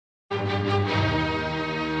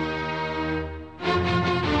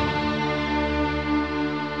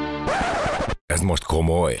Ez most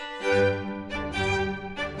komoly?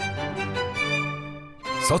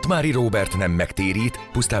 Szatmári Róbert nem megtérít,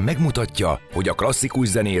 pusztán megmutatja, hogy a klasszikus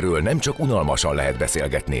zenéről nem csak unalmasan lehet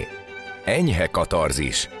beszélgetni. Enyhe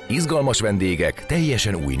katarzis. Izgalmas vendégek,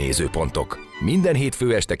 teljesen új nézőpontok. Minden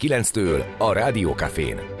hétfő este 9-től a Rádió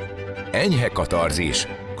Cafén. Enyhe katarzis.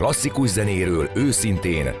 Klasszikus zenéről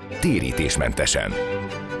őszintén, térítésmentesen.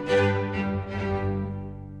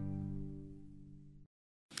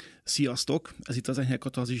 Sziasztok! Ez itt az Enyhe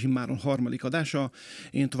katarzis immáron harmadik adása.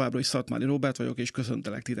 Én továbbra is Szatmári Róbert vagyok, és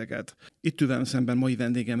köszöntelek titeket. Itt ül velem szemben mai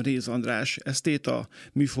vendégem Réz András, esztéta,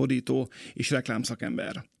 műfordító és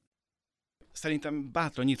reklámszakember. Szerintem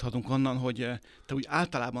bátran nyithatunk onnan, hogy te úgy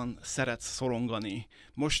általában szeretsz szorongani.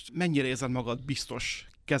 Most mennyire érzed magad biztos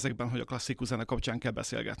kezekben, hogy a klasszikus zene kapcsán kell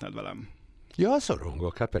beszélgetned velem? Ja,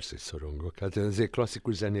 szorongok, hát persze, hogy szorongok. Hát azért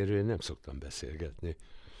klasszikus zenéről én nem szoktam beszélgetni.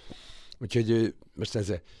 Úgyhogy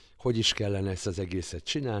most hogy is kellene ezt az egészet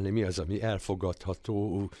csinálni, mi az, ami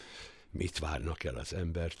elfogadható, mit várnak el az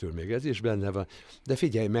embertől, még ez is benne van. De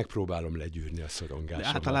figyelj, megpróbálom legyűrni a szorongásomat. De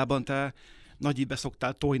általában te nagyibe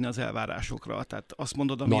szoktál tojni az elvárásokra, tehát azt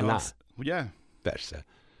mondod, ami az, ugye? Persze.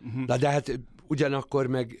 Na de hát ugyanakkor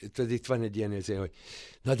meg, tudod, itt van egy ilyen érzés, hogy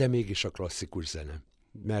na de mégis a klasszikus zene.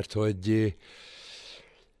 Mert hogy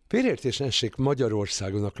félreértés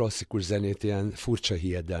Magyarországon a klasszikus zenét ilyen furcsa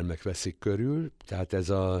hiedelmek veszik körül, tehát ez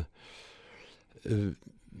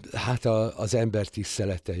az ember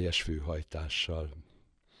tiszteleteljes főhajtással.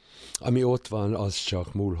 Ami ott van, az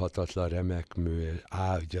csak múlhatatlan remek mű,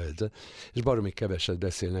 és baromi keveset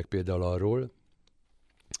beszélnek például arról,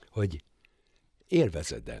 hogy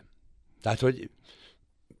élvezed-e. Tehát, hogy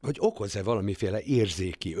okoz-e valamiféle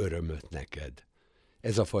érzéki örömöt neked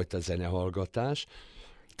ez a fajta zenehallgatás.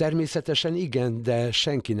 Természetesen igen, de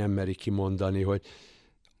senki nem meri kimondani, hogy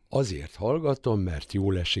azért hallgatom, mert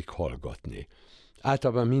jól esik hallgatni.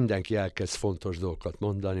 Általában mindenki elkezd fontos dolgokat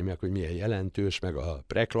mondani, meg hogy milyen jelentős, meg a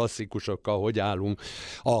preklasszikusokkal hogy állunk,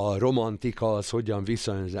 a romantika az hogyan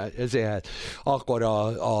viszonyul, ezért akkor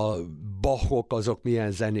a Bachok azok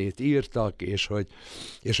milyen zenét írtak, és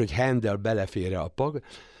hogy Handel belefér a pag.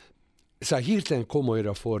 Szóval hirtelen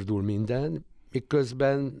komolyra fordul minden,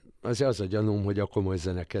 miközben azért az a gyanúm, hogy a komoly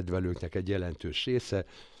zenekedvelőknek egy jelentős része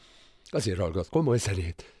azért hallgat komoly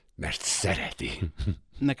zenét, mert szereti.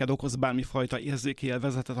 Neked okoz bármifajta érzéki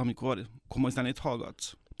élvezetet, amikor komoly zenét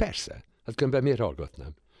hallgatsz? Persze. Hát különben miért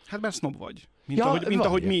hallgatnám? Hát mert sznob vagy. Mint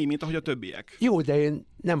ahogy a többiek. Jó, de én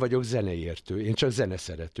nem vagyok zeneértő, én csak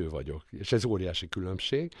zeneszerető vagyok. És ez óriási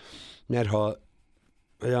különbség, mert ha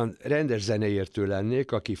olyan rendes zeneértő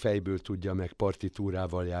lennék, aki fejből tudja, meg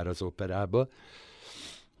partitúrával jár az operába,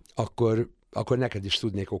 akkor neked is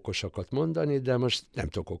tudnék okosakat mondani, de most nem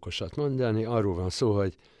tudok okosat mondani. Arról van szó,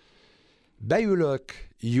 hogy beülök,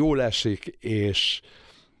 jól esik, és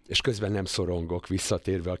közben nem szorongok,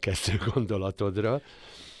 visszatérve a kezdő gondolatodra,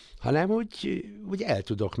 hanem úgy el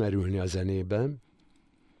tudok merülni a zenében,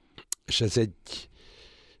 és ez egy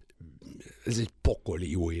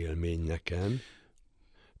pokoli jó élmény nekem.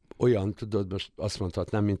 Olyan, tudod, most azt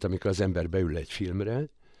mondhatnám, mint amikor az ember beül egy filmre,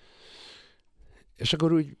 és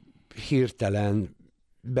akkor úgy hirtelen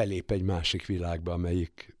belép egy másik világba,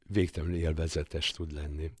 amelyik végtelenül élvezetes tud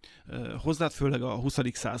lenni. Hozzád főleg a 20.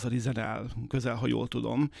 századi zene áll közel, ha jól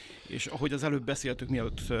tudom, és ahogy az előbb beszéltük,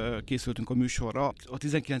 mielőtt készültünk a műsorra, a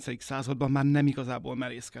 19. században már nem igazából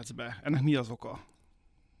merészkedsz be. Ennek mi az oka?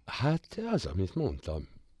 Hát az, amit mondtam,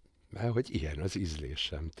 mert hogy ilyen az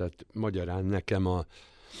ízlésem. Tehát magyarán nekem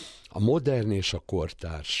a modern és a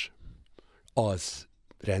kortárs az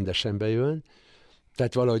rendesen bejön,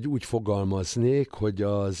 tehát valahogy úgy fogalmaznék, hogy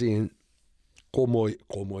az én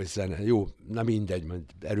komoly zene, jó, na mindegy, majd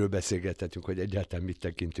erről beszélgethetünk, hogy egyáltalán mit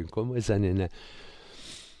tekintünk komoly zenének.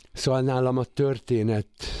 Szóval nálam a történet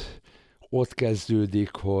ott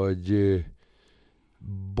kezdődik, hogy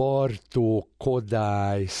Bartók,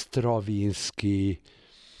 Kodály, Stravinsky,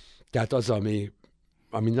 tehát az, ami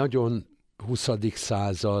nagyon 20.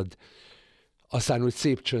 század, aztán úgy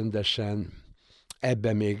szép csöndesen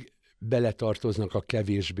ebbe még beletartoznak a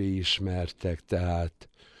kevésbé ismertek, tehát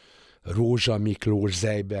Rózsa Miklós,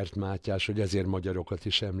 Zejbert Mátyás, hogy azért magyarokat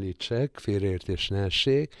is említsek, félreértés ne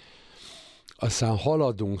essék. Aztán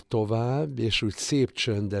haladunk tovább, és úgy szép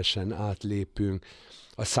csöndesen átlépünk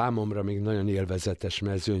a számomra még nagyon élvezetes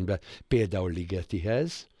mezőnybe, például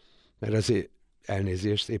Ligetihez, mert azért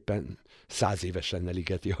elnézést, éppen 100 éves lenne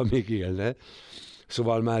Ligeti, ha még élne.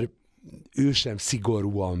 Szóval már ő sem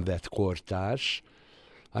szigorúan vett kortárs,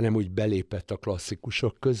 hanem úgy belépett a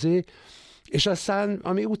klasszikusok közé, és aztán,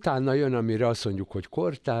 ami utána jön, amire azt mondjuk, hogy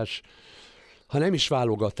kortárs, ha nem is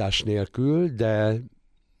válogatás nélkül,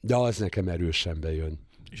 De az nekem erősen bejön.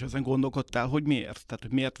 És ezen gondolkodtál, hogy miért? Tehát,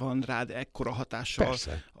 hogy miért van rád ekkora hatással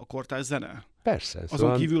Persze. a kortárs zene? Persze.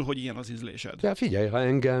 Azon kívül, hogy ilyen az ízlésed. Ja, figyelj, ha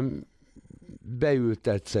engem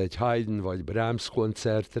beültetsz egy Haydn vagy Brahms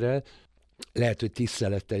koncertre, lehet, hogy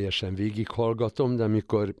tiszteletteljesen végighallgatom, de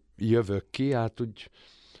amikor jövök ki, hát úgy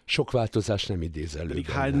sok változás nem idéz elő. Pedig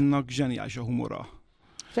Haydnnak zseniális a humora.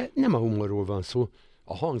 De nem a humorról van szó,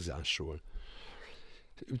 a hangzásról.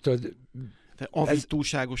 Tudod, Amit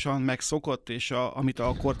túlságosan megszokott, és amit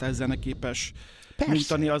a kortárs zene képes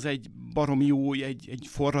nyújtani, az egy baromi jó, egy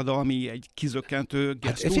forradalmi, egy kizökkentő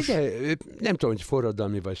gesztus. Hát figyelj, nem tudom, hogy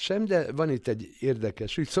forradalmi vagy sem, de van itt egy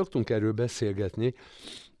érdekes, úgy szoktunk erről beszélgetni,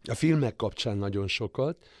 a filmek kapcsán nagyon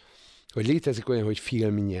sokat, hogy létezik olyan, hogy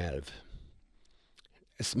filmnyelv.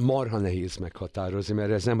 Ez marha nehéz meghatározni,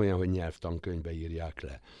 mert ez nem olyan, hogy nyelvtankönyvbe írják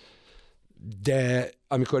le. De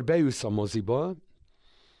amikor beülsz a moziba,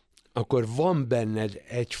 akkor van benned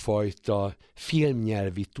egyfajta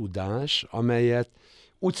filmnyelvi tudás, amelyet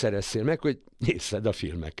úgy szereztél meg, hogy nézed a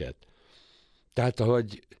filmeket. Tehát,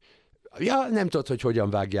 ahogy nem tudod, hogy hogyan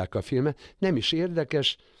vágják a filmet, nem is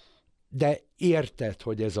érdekes, de érted,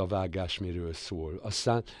 hogy ez a vágás miről szól.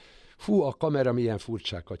 Aztán, a kamera milyen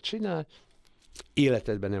furcsákat csinál,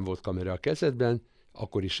 életedben nem volt kamera a kezedben,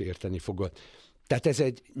 akkor is érteni fogod. Tehát ez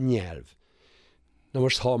egy nyelv. Na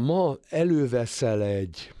most, ha ma előveszel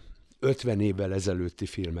egy 50 évvel ezelőtti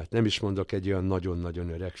filmet, nem is mondok egy olyan nagyon-nagyon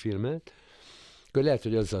öreg filmet, akkor lehet,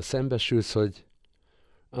 hogy azzal szembesülsz, hogy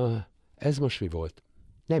ez most mi volt?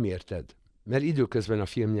 Nem érted, mert időközben a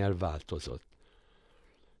filmnyelv változott.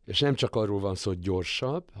 És nem csak arról van szó, hogy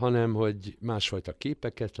gyorsabb, hanem hogy másfajta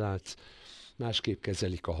képeket látsz, másképp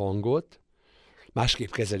kezelik a hangot, másképp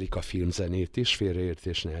kezelik a filmzenét is,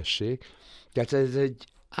 félreértés ne essék. Tehát ez egy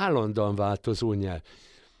állandóan változó nyelv.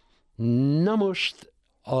 Na most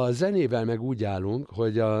a zenével meg úgy állunk,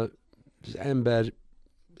 hogy az ember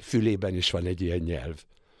fülében is van egy ilyen nyelv.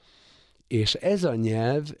 És ez a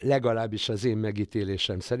nyelv, legalábbis az én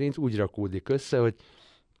megítélésem szerint úgy rakódik össze, hogy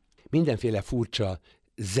mindenféle furcsa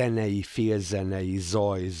zenei, félzenei,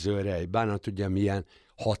 zaj, zörej, bár tudja milyen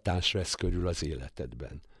hatás vesz körül az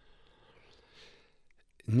életedben.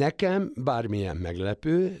 Nekem bármilyen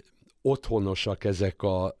meglepő, otthonosak ezek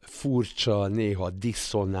a furcsa, néha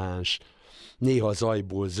diszonáns, néha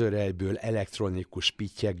zajból, zörejből, elektronikus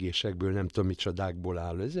pittyegésekből, nem tudom micsodákból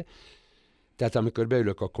áll ez. Tehát amikor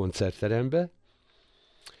beülök a koncertterembe,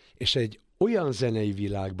 és egy olyan zenei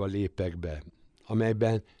világba lépek be,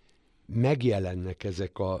 amelyben megjelennek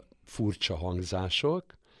ezek a furcsa hangzások,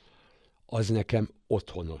 az nekem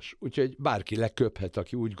otthonos. Úgyhogy bárki leköphet,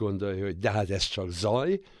 aki úgy gondolja, hogy de hát ez csak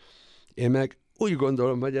zaj. Én meg úgy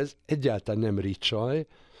gondolom, hogy ez egyáltalán nem ricsaj,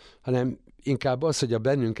 hanem inkább az, hogy a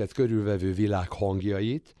bennünket körülvevő világ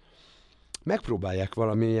hangjait megpróbálják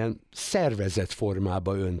valamilyen szervezett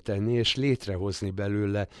formába önteni, és létrehozni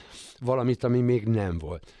belőle valamit, ami még nem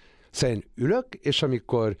volt. Szóval én ülök, és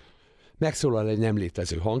amikor megszólal egy nem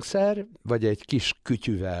létező hangszer, vagy egy kis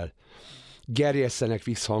kütyüvel gerjesztenek,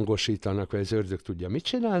 visszhangosítanak, vagy az ördög tudja, mit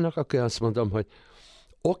csinálnak, akkor azt mondom, hogy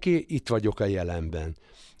oké, itt vagyok a jelenben.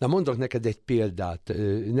 Na mondok neked egy példát,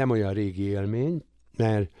 nem olyan régi élmény,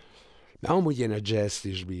 mert amúgy én a jazzt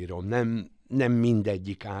is bírom, nem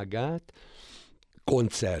mindegyik ágát.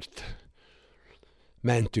 Koncert.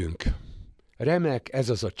 Mentünk. Remek, ez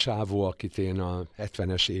az a csávó, akit én a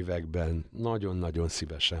 70-es években nagyon-nagyon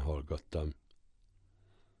szívesen hallgattam.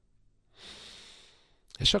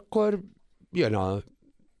 És akkor jön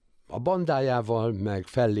a bandájával, meg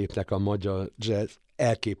fellépnek a magyar jazz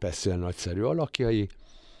elképesztően nagyszerű alakjai,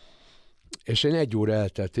 és én 1 óra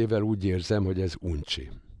elteltével úgy érzem, hogy ez uncsi.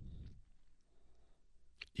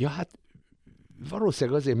 Ja, hát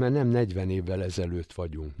valószínűleg azért, mert nem 40 évvel ezelőtt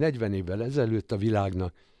vagyunk. 40 évvel ezelőtt a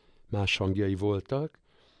világnak más hangjai voltak,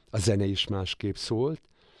 a zene is másképp szólt.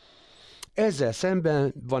 Ezzel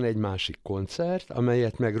szemben van egy másik koncert,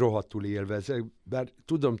 amelyet meg rohadtul élvezek, bár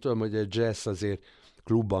tudom, hogy egy jazz azért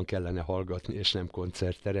klubban kellene hallgatni, és nem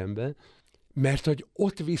koncertteremben, mert hogy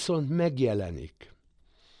ott viszont megjelenik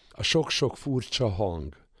a sok-sok furcsa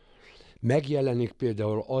hang. Megjelenik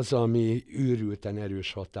például az, ami őrülten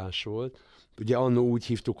erős hatás volt. Ugye annó úgy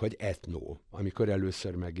hívtuk, hogy etno, amikor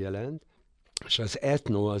először megjelent, és az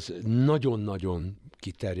etno az nagyon-nagyon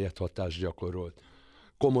kiterjedt hatást gyakorolt.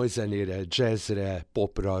 Komoly zenére, jazzre,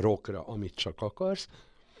 popra, rockra, amit csak akarsz.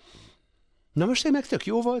 Na most én meg tök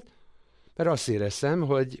jó volt, mert azt éreztem,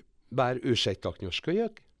 hogy bár ő se egy taknyos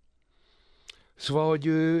kölyök, szóval, hogy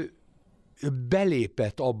ő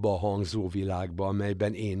belépett abba a hangzóvilágba,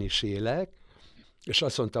 amelyben én is élek, és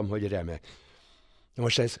azt mondtam, hogy remek. Na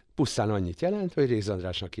most ez pusztán annyit jelent, hogy Réz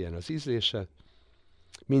Andrásnak ilyen az ízlése,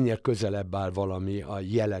 minél közelebb áll valami a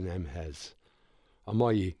jelenemhez, a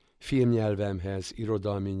mai filmnyelvemhez,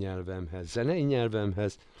 irodalmi nyelvemhez, zenei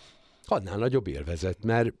nyelvemhez, annál nagyobb élvezet,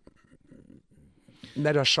 mert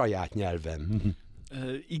a saját nyelvem.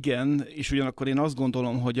 Igen, és ugyanakkor én azt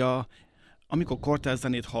gondolom, hogy amikor kortárs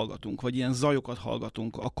zenét hallgatunk, vagy ilyen zajokat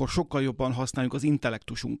hallgatunk, akkor sokkal jobban használjuk az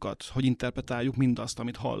intellektusunkat, hogy interpretáljuk mindazt,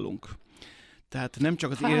 amit hallunk. Tehát nem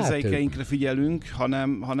csak az érzékeinkre figyelünk,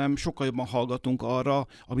 hanem sokkal jobban hallgatunk arra,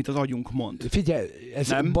 amit az agyunk mond. Figyelj,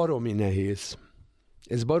 ez baromi nehéz.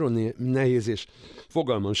 Ez baromi nehéz, és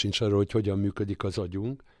fogalmam sincs arról, hogy hogyan működik az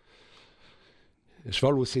agyunk. És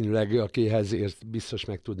valószínűleg, akihez ért, biztos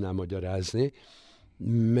meg tudnám magyarázni,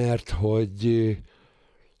 mert hogy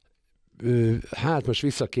hát most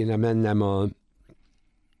vissza kéne mennem a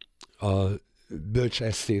bölcs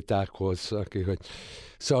esztétákhoz,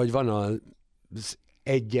 szóval, hogy van az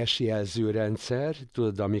egyes jelzőrendszer,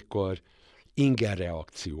 tudod, amikor inger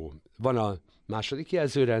reakció. Van a második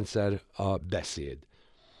jelzőrendszer, a beszéd.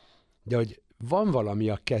 De hogy van valami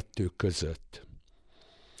a kettő között.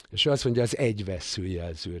 És ő azt mondja, az egyvessző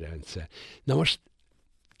jelzőrendszer. Na most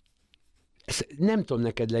ezt nem tudom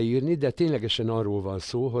neked leírni, de ténylegesen arról van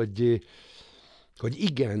szó, hogy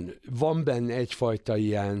igen, van benne egyfajta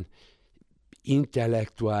ilyen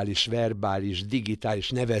intellektuális, verbális, digitális,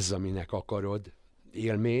 nevezz, aminek akarod,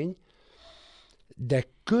 élmény, de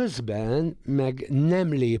közben meg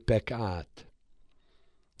nem lépek át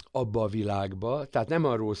abba a világba. Tehát nem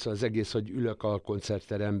arról szól az egész, hogy ülök a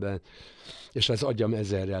koncertteremben, és az agyam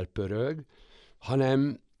ezerrel pörög,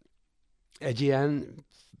 hanem egy ilyen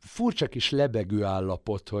furcsa kis lebegő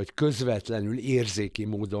állapot, hogy közvetlenül érzéki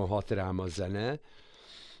módon hat rám a zene,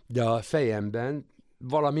 de a fejemben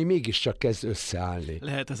valami mégiscsak kezd összeállni.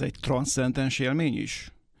 Lehet ez egy transzcendens élmény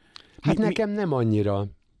is? Hát nekem nem annyira,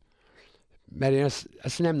 mert én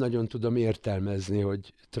ezt nem nagyon tudom értelmezni,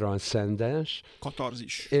 hogy transzcendens.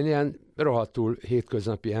 Katarzis. Én ilyen rohadtul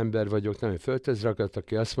hétköznapi ember vagyok, nem egy földhözrakat,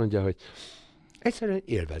 aki azt mondja, hogy egyszerűen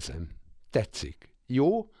élvezem, tetszik,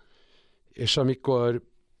 jó, és amikor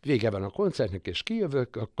vége van a koncertnek, és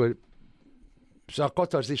kijövök, akkor a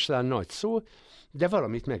katarzisnál nagy szó, de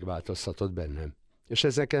valamit megváltoztatott bennem. És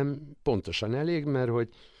ez nekem pontosan elég, mert hogy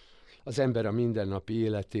az ember a mindennapi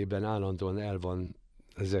életében állandóan el van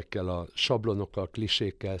ezekkel a sablonokkal,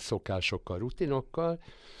 klisékkel, szokásokkal, rutinokkal.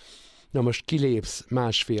 Na most kilépsz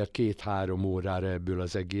 1,5-2-3 órára ebből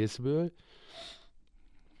az egészből,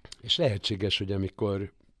 és lehetséges, hogy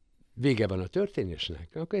amikor vége van a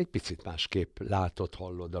történésnek, akkor egy picit másképp látod,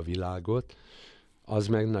 hallod a világot, az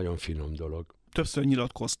meg nagyon finom dolog. Többször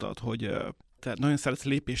nyilatkoztad, hogy te nagyon szeretsz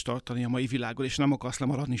lépést tartani a mai világon, és nem akarsz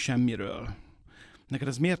lemaradni semmiről. Neked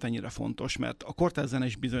ez miért ennyire fontos? Mert a kortárs zene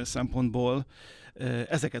is bizonyos szempontból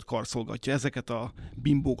ezeket karcolgatja, ezeket a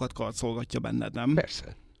bimbókat karcolgatja benned, nem?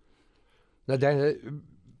 Persze. Na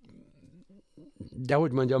de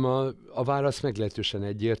hogy mondjam, a válasz meglehetősen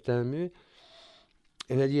egyértelmű.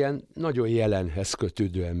 Én egy ilyen nagyon jelenhez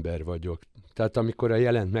kötődő ember vagyok. Tehát amikor a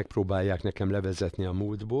jelent megpróbálják nekem levezetni a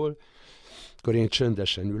múltból, akkor én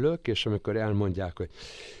csöndesen ülök, és amikor elmondják, hogy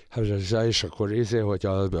és akkor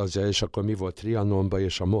és akkor mi volt Trianonban,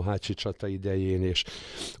 és a Mohácsi csata idején, és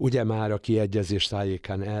ugye már a kiegyezés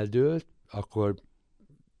tájékán eldőlt, akkor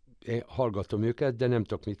én hallgatom őket, de nem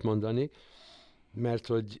tudok mit mondani, mert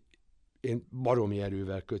hogy én baromi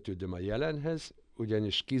erővel kötődöm a jelenhez,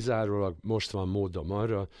 ugyanis kizárólag most van módom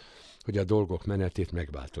arra, hogy a dolgok menetét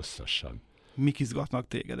megváltoztassam. Mik izgatnak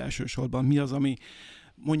téged elsősorban? Mi az, ami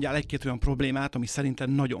mondjál egy-két olyan problémát, ami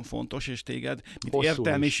szerintem nagyon fontos, és téged, mint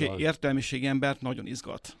értelmiségi embert nagyon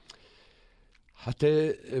izgat? Hát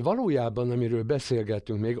valójában, amiről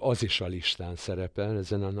beszélgetünk még, az is a listán szerepel,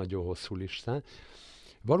 ezen a nagyon hosszú listán.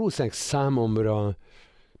 Valószínűleg számomra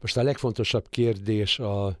most a legfontosabb kérdés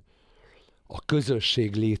a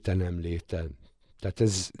közösség léte nem léte. Tehát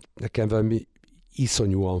ez nekem valami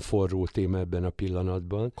iszonyúan forró téma ebben a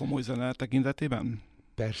pillanatban. Komoly zene tekintetében?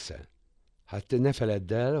 Persze. Hát ne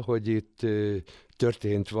feledd el, hogy itt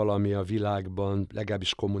történt valami a világban,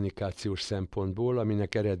 legalábbis kommunikációs szempontból,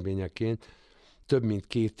 aminek eredményeként több mint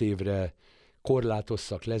 2 évre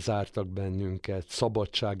korlátoztak, lezártak bennünket,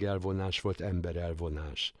 szabadságelvonás volt,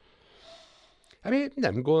 emberelvonás. Hát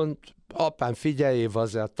nem gond, apám figyelj,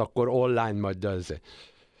 azért akkor online majd, de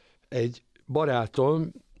egy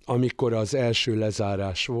barátom, amikor az első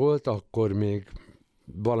lezárás volt, akkor még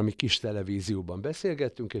valami kis televízióban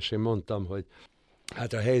beszélgettünk, és én mondtam, hogy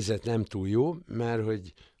hát a helyzet nem túl jó, mert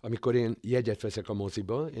hogy amikor én jegyet veszek a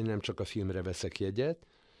moziba, én nem csak a filmre veszek jegyet,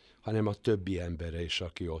 hanem a többi emberre is,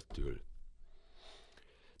 aki ott ül.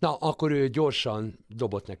 Na, akkor ő gyorsan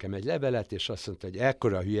dobott nekem egy levelet, és azt mondta, hogy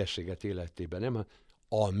ekkora hülyeséget életében nem,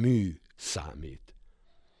 A mű számít.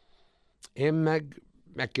 Én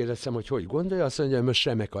megkérdeztem, hogy gondolja, azt mondja, hogy most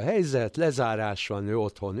remek a helyzet, lezárás van, ő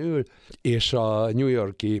otthon ül, és a New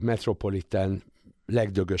York-i Metropolitan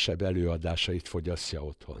legdögösebb előadásait fogyasztja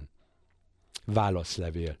otthon.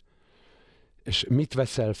 Válaszlevél. És mit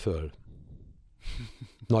veszel föl?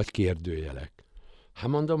 Nagy kérdőjelek. Hát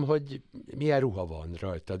mondom, hogy milyen ruha van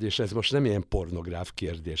rajtad, és ez most nem ilyen pornográf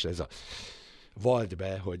kérdés, ez a vald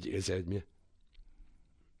be, hogy ez egy...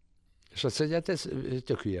 És azt mondja, hát ez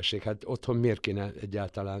tök hülyeség, hát otthon miért kéne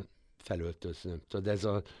egyáltalán felöltöznöm? Tudod, ez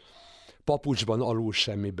a papucsban alul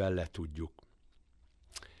semmiben letudjuk.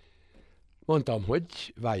 Mondtam,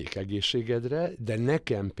 hogy váljék egészségedre, de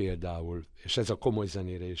nekem például, és ez a komoly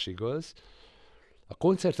zenére is igaz, a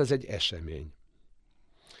koncert az egy esemény.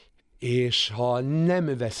 És ha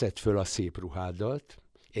nem veszed föl a szép ruhádat,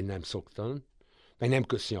 én nem szoktam, meg nem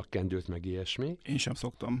kösz nyakkendőt, meg ilyesmi. Én sem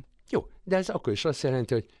szoktam. Jó, de ez akkor is azt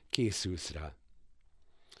jelenti, hogy készülsz rá.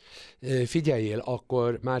 Figyeljél,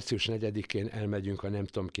 akkor március 4-én elmegyünk a nem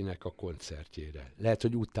tudom kinek a koncertjére. Lehet,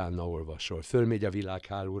 hogy utána olvasol. Fölmegy a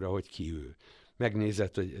világhálóra, hogy ki ő.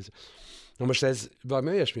 Megnézed, hogy ez... Na most ez valami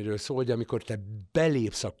olyasmiről szól, hogy amikor te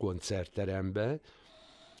belépsz a koncertterembe,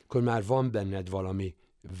 akkor már van benned valami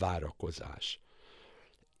várakozás.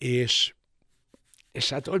 És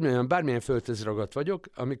hát hogy mondjam, bármilyen földhöz ragadt vagyok,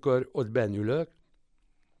 amikor ott bennülök,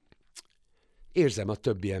 érzem a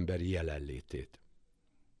többi emberi jelenlétét.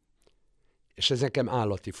 És ez nekem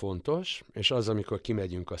állati fontos, és az, amikor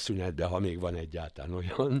kimegyünk a szünetbe, ha még van egyáltalán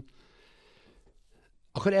olyan,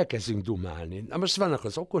 akkor elkezdünk dumálni. Na most vannak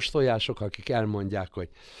az okos tojások, akik elmondják, hogy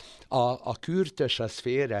a kürtös az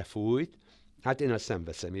félrefújt, hát én azt nem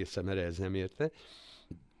veszem észre, mert ez nem érte,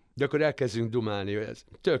 de akkor elkezdünk dumálni, hogy ez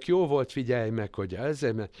tök jó volt, figyelj meg, hogy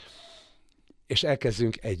ezért, és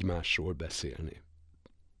elkezdünk egymásról beszélni.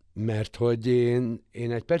 Mert hogy én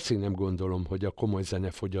egy percig nem gondolom, hogy a komoly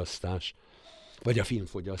zenefogyasztás, vagy a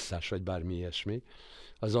filmfogyasztás, vagy bármi ilyesmi,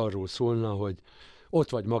 az arról szólna, hogy ott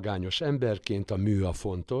vagy magányos emberként, a mű a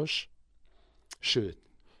fontos, sőt,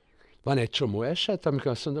 van egy csomó eset,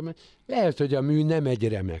 amikor azt mondom, hogy lehet, hogy a mű nem egy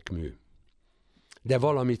remek mű, de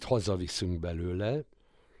valamit hazaviszünk belőle,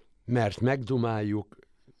 mert megdumáljuk,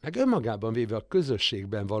 meg önmagában véve a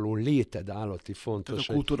közösségben való léted állati fontos. Tehát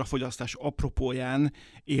a kultúrafogyasztás apropóján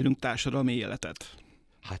élünk társadalmi életet.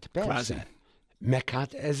 Hát persze. Kvázi. Meg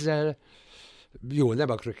hát ezzel, jó, nem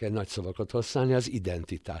akarok egy nagy szavakat használni, az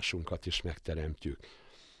identitásunkat is megteremtjük.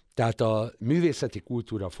 Tehát a művészeti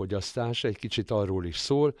kultúrafogyasztás egy kicsit arról is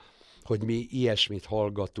szól, hogy mi ilyesmit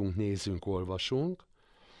hallgatunk, nézünk, olvasunk,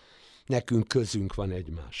 nekünk közünk van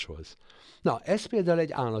egymáshoz. Na, ez például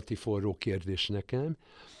egy állati forró kérdés nekem,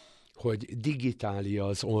 hogy digitália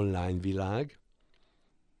az online világ,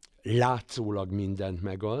 látszólag mindent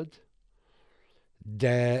megad,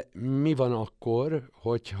 de mi van akkor,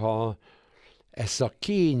 hogyha ezt a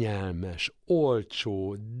kényelmes,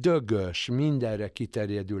 olcsó, dögös, mindenre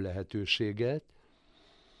kiterjedő lehetőséget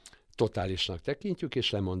totálisnak tekintjük, és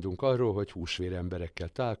lemondunk arról, hogy húsvéremberekkel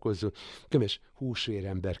találkozunk. És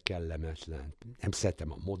húsvérember kellemetlen. Nem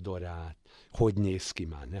szeretem a modorát, hogy néz ki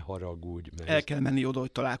már, ne haragudj. El kell menni oda,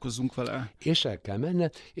 hogy találkozzunk vele. És el kell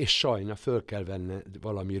menned, és sajna föl kell venned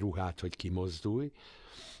valami ruhát, hogy kimozdulj.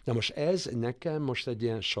 Na most ez nekem most egy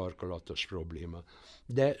ilyen sarkalatos probléma.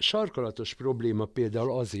 De sarkalatos probléma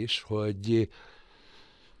például az is, hogy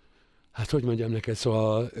hát hogy mondjam neked,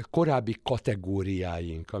 szóval a korábbi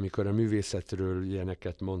kategóriáink, amikor a művészetről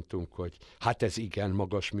ilyeneket mondtunk, hogy hát ez igen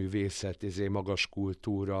magas művészet, ez magas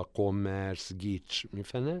kultúra, commerce, gics,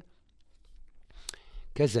 mifene,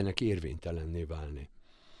 kezdenek érvénytelenné válni.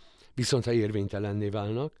 Viszont ha érvénytelenné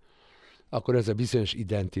válnak, akkor ez a bizonyos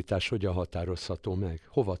identitás hogyan határozható meg?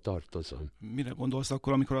 Hova tartozom? Mire gondolsz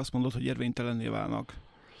akkor, amikor azt mondod, hogy érvénytelenné válnak?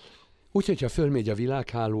 Úgyhogy, ha fölmegy a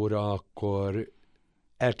világhálóra, akkor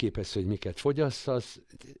elképesztő, hogy miket fogyasztasz,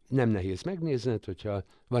 nem nehéz megnézned, hogyha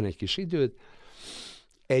van egy kis időd,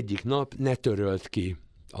 egyik nap ne töröld ki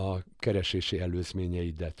a keresési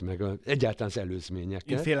előzményeidet, meg egyáltalán az előzményeket.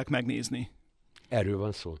 Én félek megnézni. Erről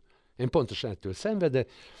van szó. Én pontosan ettől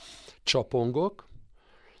szenvedek, csapongok,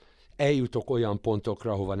 eljutok olyan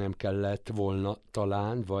pontokra, hova nem kellett volna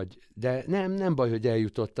talán, de nem baj, hogy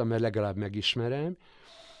eljutottam, mert legalább megismerem.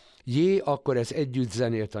 Akkor ez együtt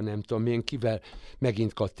zenélt, a nem tudom én kivel,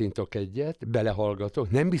 megint kattintok egyet, belehallgatok,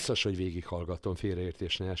 nem biztos, hogy végighallgatom,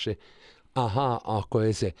 félreértés ne esély. Aha, akkor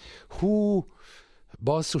ez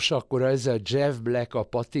basszus, akkor ezzel Jeff Black a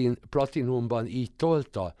Platinumban így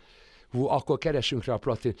tolta? Akkor keresünk rá a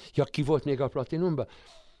Platinum. Ja, ki volt még a Platinumban?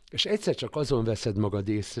 És egyszer csak azon veszed magad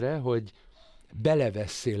észre, hogy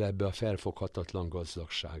belevesszél ebbe a felfoghatatlan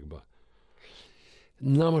gazdagságba.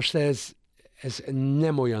 Na most ez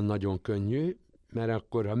nem olyan nagyon könnyű, mert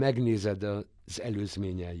akkor, ha megnézed az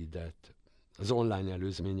előzményeidet, az online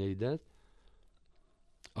előzményeidet,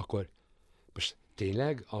 akkor most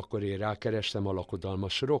tényleg, akkor én rákerestem a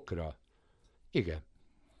lakodalmas rockra? Igen.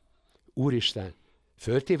 Úristen,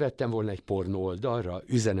 föltévettem volna egy pornó oldalra,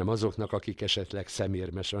 üzenem azoknak, akik esetleg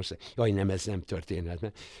szemérmes, jaj, nem, ez nem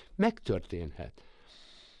történhet. Megtörténhet.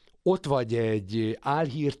 Ott vagy egy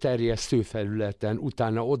álhírterjesztő felületen,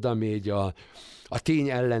 utána odamegy a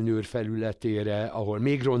tényellenőr felületére, ahol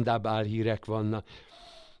még rondább álhírek vannak.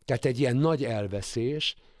 Tehát egy ilyen nagy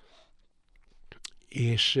elveszés,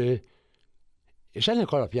 és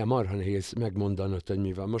ennek alapján marha nehéz megmondanod, hogy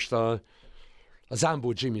mi van. Most a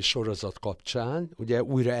Zámbó Jimmy sorozat kapcsán ugye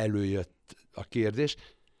újra előjött a kérdés,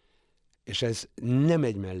 és ez nem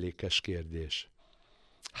egy mellékes kérdés.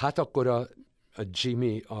 Hát akkor a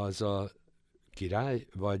Jimmy az a király,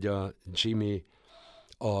 vagy a Jimmy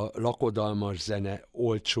a lakodalmas zene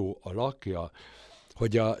olcsó alakja,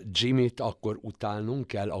 hogy a Jimmyt akkor utálnunk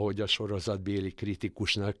kell, ahogy a sorozatbéli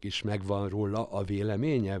kritikusnak is megvan róla a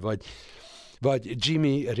véleménye, vagy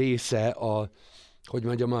Jimmy része a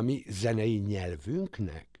mi zenei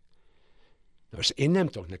nyelvünknek? Most én nem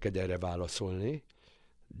tudok neked erre válaszolni,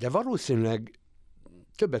 de valószínűleg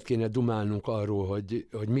többet kéne dumálnunk arról,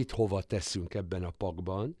 hogy mit hova teszünk ebben a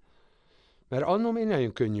pakban, mert annom én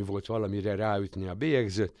nagyon könnyű volt valamire ráütni a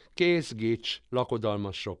bélyegzőt, kész, gics,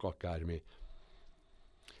 lakodalmasok, akármi.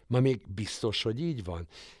 Ma még biztos, hogy így van.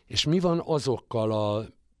 És mi van azokkal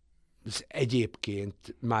az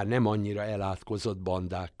egyébként már nem annyira elátkozott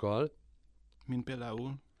bandákkal? Mint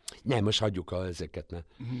például? Nem, most hagyjuk ezeket, mert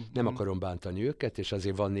nem akarom bántani őket, és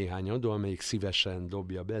azért van néhány adó, amelyik szívesen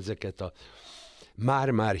dobja be ezeket a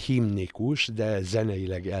már-már himnikus, de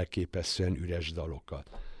zeneileg elképesztően üres dalokat.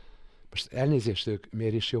 Most elnézést, ők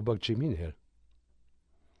miért is jobbak Jimmynél?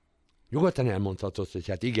 Nyugodtan elmondhatod, hogy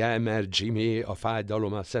hát igen, mert Jimmy, a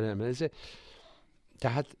fájdalom, a szerelem,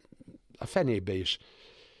 tehát a fenébe is.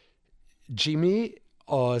 Jimmy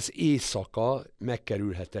az éjszaka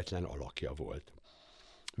megkerülhetetlen alakja volt.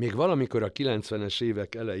 Még valamikor a 90-es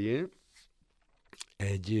évek elején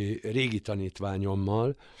egy régi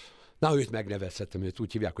tanítványommal, őt megnevezhetem, őt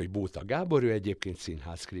úgy hívják, hogy Bóta Gábor, ő egyébként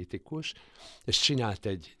színházkritikus, és csinált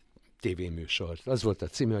egy tévéműsort. Az volt a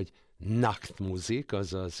címe, hogy Nachtmusik,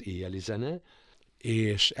 azaz éjjeli zene,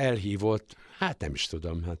 és elhívott, hát nem is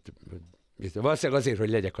tudom, valószínűleg azért, hogy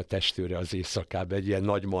legyek a testőre az éjszakában, egy ilyen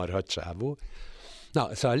nagy marha csávó.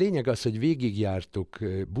 Na, szóval a lényeg az, hogy végigjártuk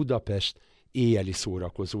Budapest éjjeli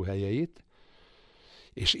szórakozó helyeit,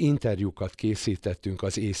 és interjúkat készítettünk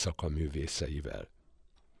az éjszaka művészeivel.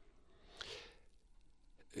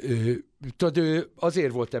 Ő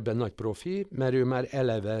azért volt ebben nagy profi, mert ő már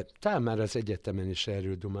eleve, talán már az egyetemen is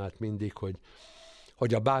erről dumált mindig,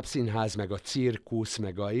 hogy a bábszínház, meg a cirkusz,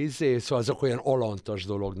 meg szóval azok olyan alantas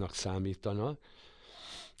dolognak számítanak,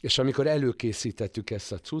 és amikor előkészítettük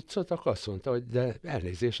ezt a cuccot, akkor azt mondta, hogy de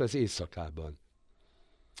elnézés az éjszakában.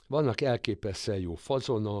 Vannak elképesztően jó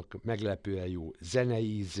fazonok, meglepően jó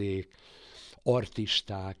zenei ízék,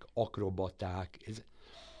 artisták, akrobaták. Ez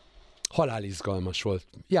halálizgalmas volt.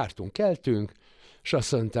 Jártunk, keltünk, és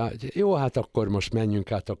azt mondta, hogy jó, hát akkor most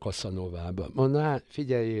menjünk át a Cassanovába. Mondta, hát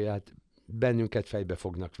figyelj, hát bennünket fejbe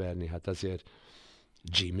fognak verni, hát azért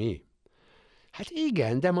Jimmy. Hát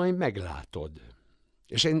igen, de majd meglátod.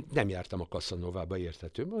 És én nem jártam a Cassanovába,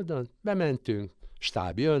 érthető módon. Bementünk,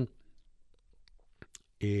 stáb jön,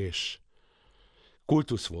 és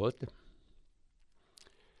kultusz volt,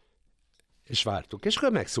 és vártuk. És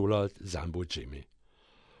akkor megszólalt Zámbó Jimmy.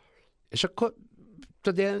 És akkor,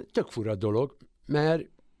 tudod, ilyen tök fura dolog, mert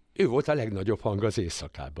ő volt a legnagyobb hang az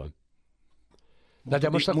éjszakában.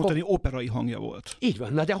 Mondani operai hangja volt. Így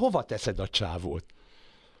van, na de hova teszed a csávót?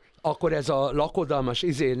 Akkor ez a lakodalmas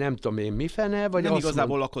nem tudom én mi fene, vagy nem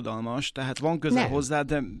igazából lakodalmas, tehát van közel hozzá,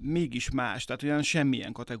 de mégis más, tehát olyan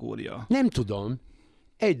semmilyen kategória. Nem tudom.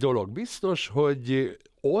 Egy dolog biztos, hogy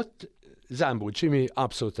ott Zámbó Jimmy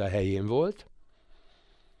abszolút a helyén volt,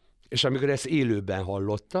 és amikor ezt élőben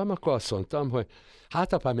hallottam, akkor azt mondtam, hogy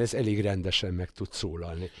hát apám, ez elég rendesen meg tud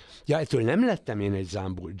szólalni. Ja, ettől nem lettem én egy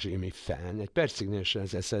Zámbó Jimmy fan, egy percig nem sem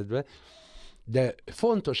az eszedbe, de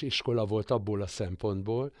fontos iskola volt abból a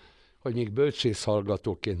szempontból, hogy még bölcsész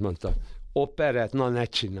hallgatóként mondta, operett, na ne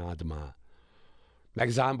csináld már. Meg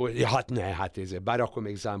Zámbó, bár akkor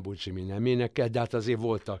még Zámbó Jimmy nem énekel, de hát azért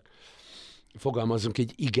voltak, fogalmazunk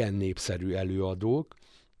így, igen népszerű előadók,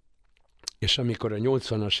 és amikor a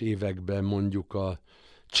 80-as években mondjuk a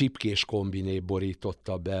csipkés kombiné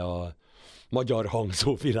borította be a magyar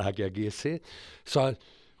hangzó világ egészét, szóval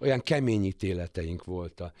olyan kemény ítéleteink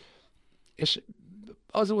voltak. És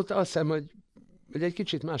azóta azt hiszem, hogy egy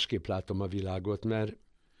kicsit másképp látom a világot, mert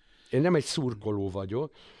én nem egy szurkoló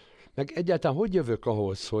vagyok, meg egyáltalán hogy jövök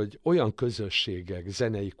ahhoz, hogy olyan közösségek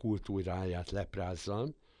zenei kultúráját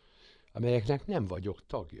leprázzam, amelyeknek nem vagyok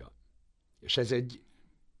tagja. És ez egy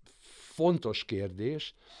fontos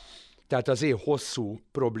kérdés, tehát az én hosszú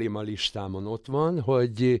problémalistámon ott van,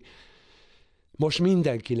 hogy most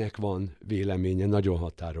mindenkinek van véleménye nagyon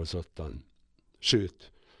határozottan.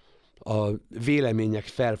 Sőt, a vélemények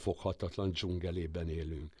felfoghatatlan dzsungelében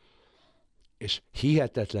élünk. És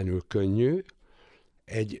hihetetlenül könnyű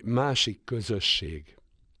egy másik közösség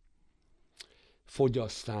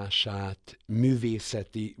fogyasztását,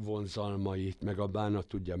 művészeti vonzalmait, meg a bánat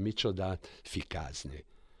tudja micsodát fikázni.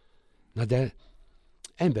 Na de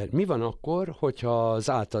ember, mi van akkor, hogyha az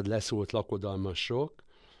általad leszólt lakodalmasok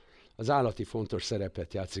az állati fontos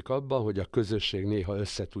szerepet játszik abban, hogy a közösség néha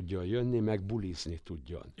össze tudjon jönni, meg bulizni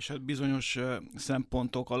tudjon. És hát bizonyos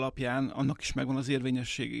szempontok alapján annak is megvan az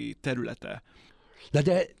érvényességi területe.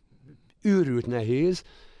 De őrült nehéz,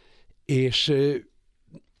 és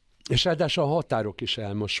ráadásul a határok is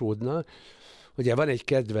elmosódnak. Ugye van egy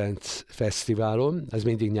kedvenc fesztiválom, ez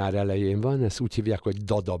mindig nyár elején van, ezt úgy hívják, hogy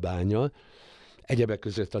Dadabánya. Egyebek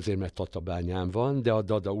között azért, mert Tatabányán van, de a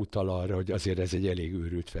Dada utal arra, hogy azért ez egy elég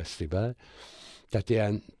őrült fesztivál. Tehát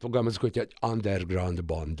ilyen, fogalmazok, hogy underground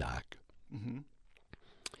bandák.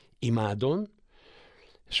 Imádom,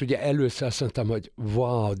 és ugye először azt mondtam, hogy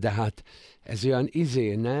wow, de hát ez olyan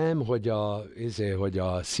nem, hogy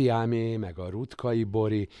a Sziámé, meg a Rutkai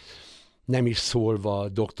Bori, nem is szólva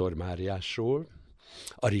Dr. Máriásról,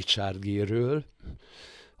 a Richard Gere-ről,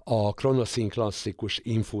 a Kronoszín klasszikus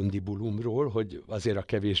Infundibulumról, hogy azért a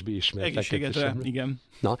kevésbé ismertek. Igen.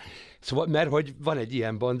 Na, szóval, mert hogy van egy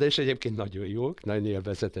ilyen banda, és egyébként nagyon jók, nagyon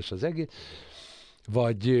élvezetes az egész,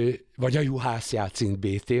 vagy a Juhász Játszint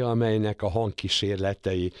BT, amelynek a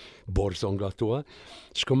hangkísérletei borzongatóak,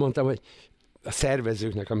 és akkor mondtam, hogy a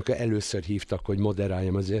szervezőknek, amikor először hívtak, hogy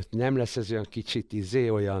moderáljam, azért nem lesz ez olyan kicsit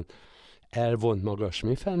olyan elvont magas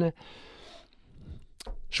mifene.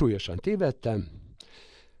 Súlyosan tévedtem.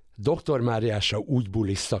 Dr. Máriásra úgy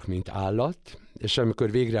bulisztak, mint állat, és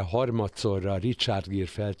amikor végre harmadszorra Richard Gere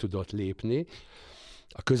fel tudott lépni,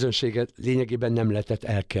 a közönséget lényegében nem lehetett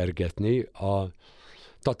elkergetni a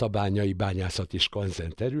tatabányai bányászati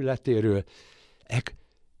skanzen területéről.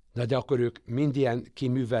 Na de akkor ők mind ilyen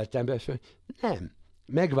kiművelt ember, nem.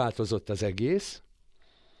 Megváltozott az egész,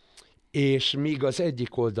 és míg az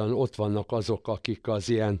egyik oldalon ott vannak azok, akik az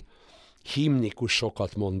ilyen himnikus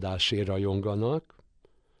sokatmondásért rajonganak,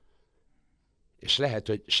 és lehet,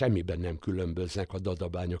 hogy semmiben nem különböznek a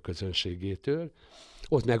Dadabánya közönségétől,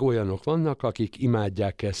 ott meg olyanok vannak, akik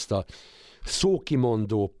imádják ezt a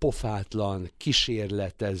szókimondó, pofátlan,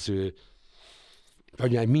 kísérletező,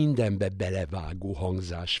 vagy mindenbe belevágó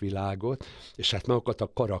hangzásvilágot, és hát magukat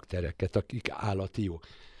a karaktereket, akik állati jók.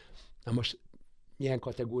 Na most milyen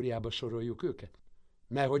kategóriába soroljuk őket?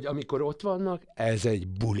 Mert hogy amikor ott vannak, ez egy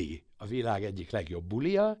buli, a világ egyik legjobb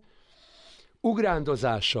bulia,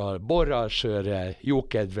 ugrándozással, borral, sörrel,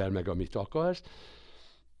 jókedvel, meg amit akarsz,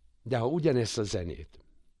 de ha ugyanezt a zenét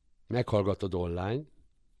meghallgatod online,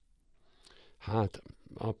 hát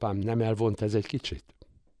apám, nem elvont ez egy kicsit?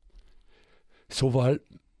 Szóval,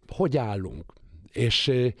 hogy állunk? És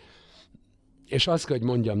azt kell, hogy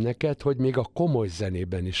mondjam neked, hogy még a komoly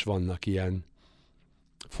zenében is vannak ilyen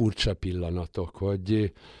furcsa pillanatok,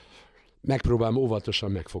 hogy megpróbálom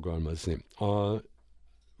óvatosan megfogalmazni.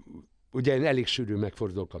 Ugye én elég sűrűn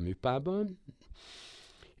megfordulok a műpában,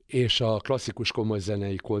 és a klasszikus komoly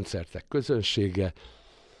zenei koncertek közönsége,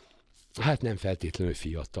 hát nem feltétlenül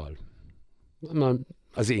fiatal.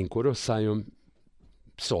 Az én korosztályom,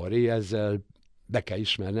 sorry, ezzel be kell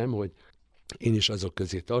ismernem, hogy én is azok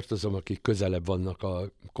közé tartozom, akik közelebb vannak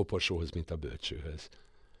a koporsóhoz, mint a bölcsőhöz.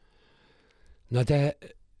 Na de,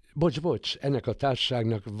 bocs, ennek a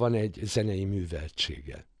társaságnak van egy zenei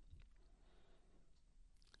műveltsége.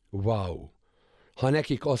 Wow! Ha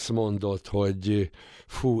nekik azt mondod, hogy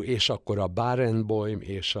fú, és akkor a Barenboim,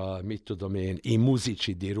 és a mit tudom én, I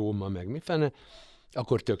Musici di Roma, meg mifene,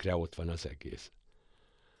 akkor tökre ott van az egész.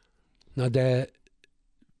 Na de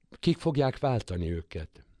kik fogják váltani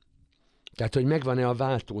őket? Tehát, hogy megvan-e a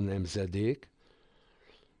váltó nemzedék,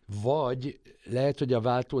 vagy lehet, hogy a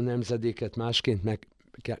váltó nemzedéket másként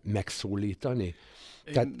kell megszólítani?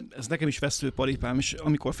 Ez nekem is veszőparipám, és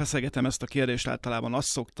amikor feszegetem ezt a kérdést, általában azt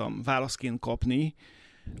szoktam válaszként kapni,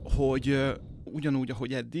 hogy ugyanúgy,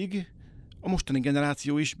 ahogy eddig, a mostani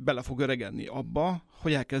generáció is bele fog öregedni abba,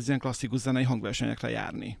 hogy elkezdjen klasszikus zenei hangversenyekre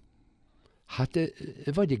járni. Hát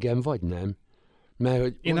vagy igen, vagy nem.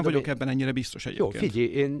 Én nem vagyok ebben ennyire biztos egyébként. Jó, figyelj,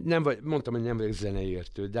 én mondtam, hogy nem vagyok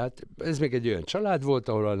zeneértő, de hát ez még egy olyan család volt,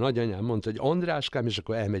 ahol a nagyanyám mondta, hogy Andráskám, és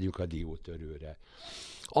akkor elmegyünk a diótörőre.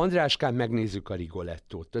 Andráskám, megnézzük a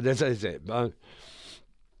Rigolettót. De ez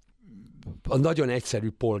a nagyon egyszerű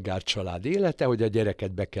polgárcsalád élete, hogy a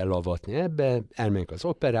gyereket be kell avatni ebbe, elmenjünk az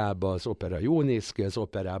operába, az opera jó néz ki az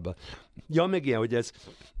operába. Ja, meg ilyen, hogy ez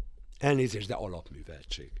elnézést, de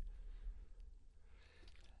alapműveltség.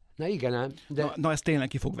 Na igen ám, de... Na ez tényleg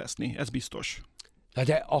ki fog veszni, ez biztos.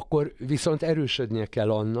 De akkor viszont erősödnie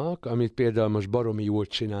kell annak, amit például most baromi jól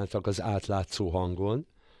csináltak az átlátszó hangon,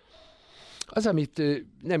 az, amit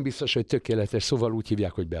nem biztos, hogy tökéletes, szóval úgy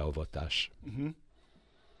hívják, hogy beavatás. Uh-huh.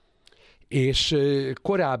 És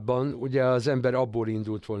korábban ugye az ember abból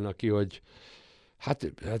indult volna ki, hogy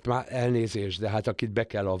hát már elnézés, de hát akit be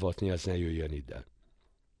kell avatni, az ne jöjjön ide.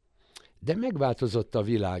 De megváltozott a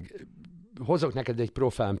világ. Hozok neked egy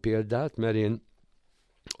profán példát, mert én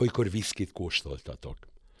olykor viszkit kóstoltatok.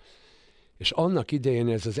 És annak idején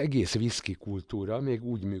ez az egész viszki kultúra még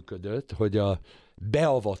úgy működött, hogy a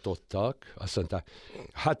beavatottak azt mondták,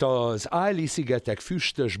 hát az Isle-szigetek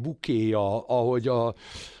füstös bukéja, ahogy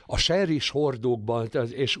a sherrys hordókban,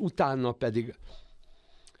 és utána pedig...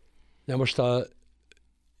 Na most a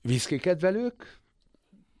viszki kedvelők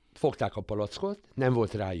fogták a palackot, nem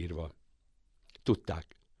volt ráírva.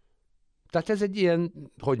 Tudták. Tehát ez egy ilyen,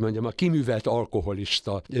 hogy mondjam, a kiművelt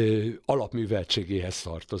alkoholista alapműveltségéhez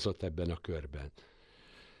tartozott ebben a körben.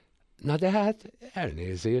 Na de hát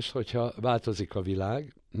elnézés, hogyha változik a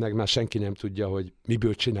világ, meg már senki nem tudja, hogy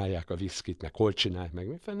miből csinálják a viszkit, meg hol csinálják, meg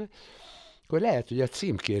mifene, akkor lehet, hogy a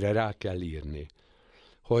címkére rá kell írni,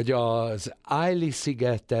 hogy az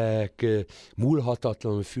Isle-szigetek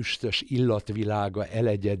múlhatatlan füstös illatvilága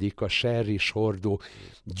elegyedik a sherrys hordó,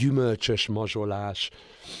 gyümölcsös mazsolás,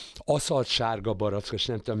 aszalt sárga barackos,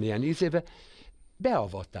 nem tudom milyen ízébe,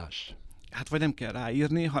 beavatás. Hát vagy nem kell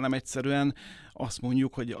ráírni, hanem egyszerűen azt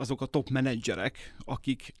mondjuk, hogy azok a top menedzserek,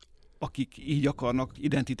 akik így akarnak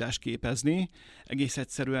identitást képezni, egész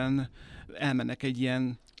egyszerűen elmennek egy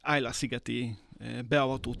ilyen Isle-szigeti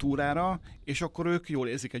beavató túrára, és akkor ők jól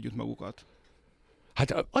érzik együtt magukat.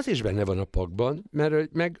 Hát az is benne van a pakban,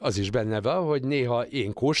 mert meg az is benne van, hogy néha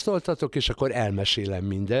én kóstoltatok, és akkor elmesélem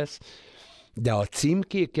mindezt, de a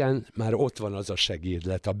címkéken már ott van az a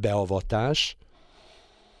segédlet, a beavatás,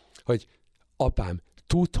 hogy apám,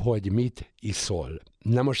 tudd, hogy mit iszol.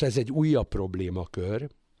 Na most ez egy újabb problémakör,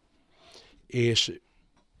 és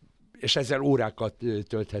ezzel órákat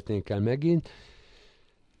tölthetnénk el megint,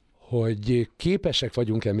 hogy képesek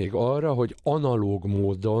vagyunk-e még arra, hogy analóg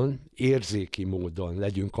módon, érzéki módon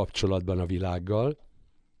legyünk kapcsolatban a világgal,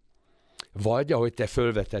 vagy, ahogy te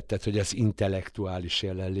fölvetetted, hogy az intellektuális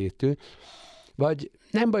jelenlétű, vagy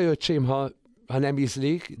nem baj, öcsém, ha nem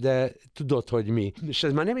ízlik, de tudod, hogy mi. És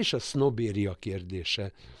ez már nem is a sznobéria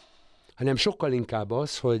kérdése, hanem sokkal inkább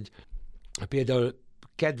az, hogy például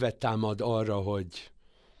kedvet támad arra, hogy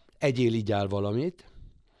igyál valamit,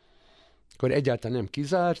 akkor egyáltalán nem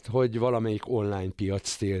kizárt, hogy valamelyik online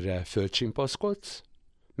piactérre fölcsimpaszkodsz,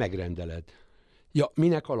 megrendeled. Ja,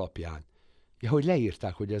 minek alapján? Ja, hogy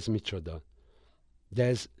leírták, hogy ez micsoda. De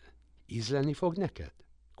ez ízleni fog neked?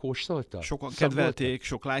 Kóstoltad? Sokan kedvelték,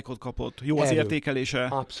 sok lájkot kapott, jó az értékelése.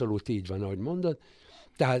 Abszolút így van, ahogy mondod.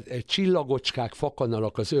 Tehát csillagocskák,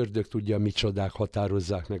 fakanalak, az ördög tudja, micsodák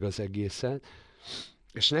határozzák meg az egészen.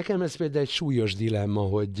 És nekem ez például egy súlyos dilemma,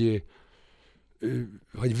 hogy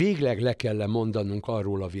végleg le kell mondanunk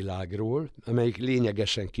arról a világról, amelyik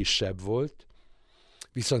lényegesen kisebb volt,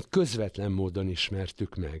 viszont közvetlen módon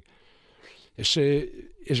ismertük meg.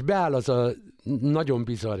 És beáll az a nagyon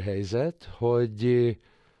bizarr helyzet, hogy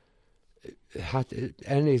hát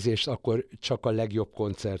elnézést, akkor csak a legjobb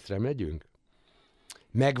koncertre megyünk?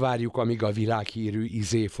 Megvárjuk, amíg a világhírű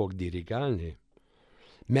izé fog dirigálni?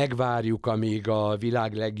 Megvárjuk, amíg a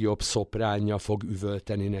világ legjobb szopránja fog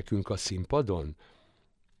üvölteni nekünk a színpadon?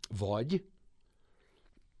 Vagy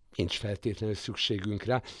nincs feltétlenül szükségünk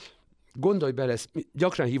rá. Gondolj bele,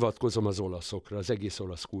 gyakran hivatkozom az olaszokra, az egész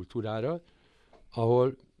olasz kultúrára,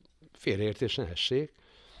 ahol félreértés ne essék,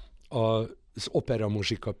 az opera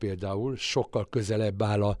muzsika például sokkal közelebb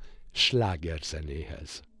áll a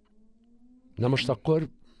slágerzenéhez. Na most akkor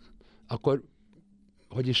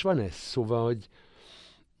hogy is van ez? Szóval, hogy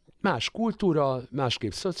más kultúra,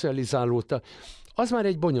 másképp szocializálódta. Az már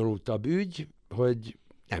egy bonyolultabb ügy, hogy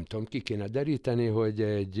nem tudom, ki kéne deríteni, hogy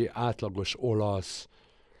egy átlagos olasz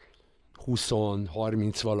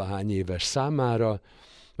 20-30 valahány éves számára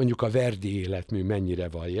mondjuk a Verdi életmű mennyire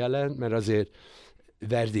van jelen, mert azért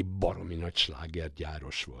Verdi baromi nagy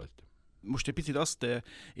slágergyáros volt. Most egy picit azt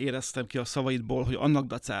éreztem ki a szavaidból, hogy annak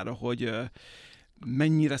dacára, hogy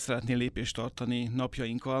Mennyire szeretnél lépést tartani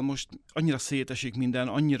napjainkkal? Most annyira szétesik minden,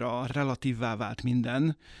 annyira relatívvá vált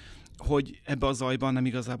minden, hogy ebbe a zajban nem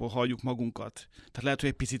igazából halljuk magunkat. Tehát lehet, hogy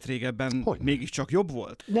egy picit régebben mégiscsak jobb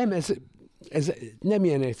volt? Nem, ez nem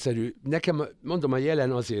ilyen egyszerű. Nekem, mondom, a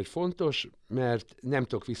jelen azért fontos, mert nem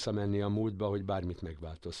tudok visszamenni a múltba, hogy bármit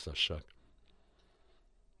megváltoztassak.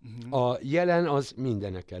 A jelen az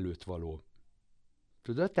mindenek előtt való.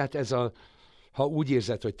 Tudod? Tehát ha úgy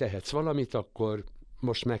érzed, hogy tehetsz valamit, akkor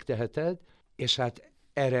most megteheted, és hát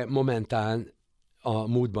erre momentán a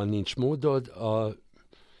múltban nincs módod, a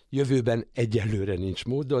jövőben egyelőre nincs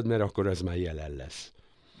módod, mert akkor az már jelen lesz.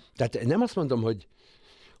 Tehát nem azt mondom,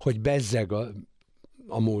 hogy bezzeg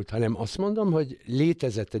a múlt, hanem azt mondom, hogy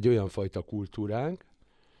létezett egy olyan fajta kultúránk,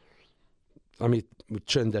 amit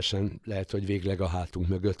csöndesen lehet, hogy végleg a hátunk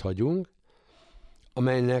mögött hagyunk,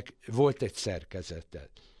 amelynek volt egy szerkezete.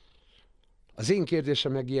 Az én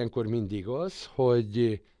kérdésem meg ilyenkor mindig az,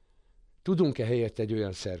 hogy tudunk-e helyett egy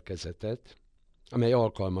olyan szerkezetet, amely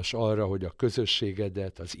alkalmas arra, hogy a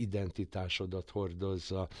közösségedet, az identitásodat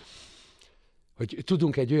hordozza, hogy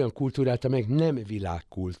tudunk egy olyan kultúrát, amely nem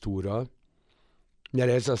világkultúra, mert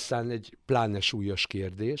ez aztán egy pláne súlyos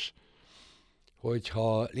kérdés,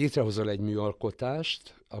 hogyha létrehozol egy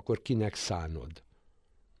műalkotást, akkor kinek szánod.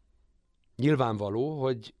 Nyilvánvaló,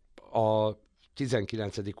 hogy a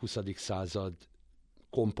 19.-20. század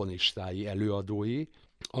komponistái, előadói,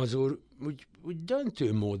 azon úgy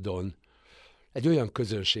döntő módon egy olyan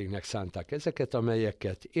közönségnek szánták ezeket,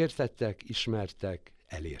 amelyeket értettek, ismertek,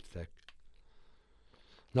 elértek.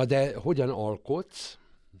 Na de hogyan alkotsz,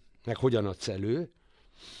 meg hogyan adsz elő,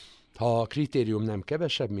 ha a kritérium nem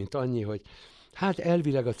kevesebb, mint annyi, hogy hát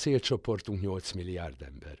elvileg a célcsoportunk 8 milliárd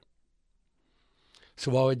ember.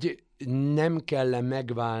 Szóval, hogy nem kell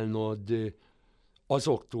megválnod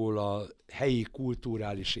azoktól a helyi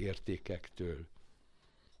kulturális értékektől,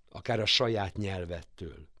 akár a saját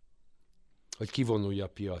nyelvettől, hogy kivonulj a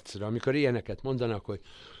piacra. Amikor ilyeneket mondanak, hogy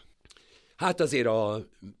hát azért a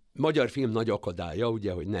magyar film nagy akadálya,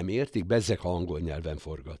 ugye, hogy nem értik, bezzeg, ha angol nyelven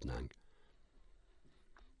forgatnánk.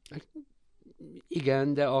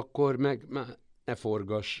 Igen, de akkor meg ne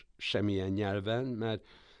forgass semmilyen nyelven, mert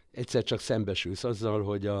egyszer csak szembesülsz azzal,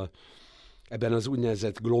 hogy ebben az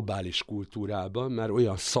úgynevezett globális kultúrában már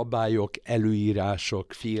olyan szabályok,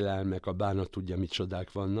 előírások, félelmek, a bánat tudja,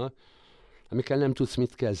 micsodák vannak, amikkel nem tudsz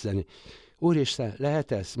mit kezdeni. Úristen,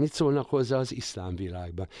 lehet ez? Mit szólnak hozzá az iszlám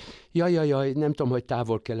világban? Jaj, nem tudom, hogy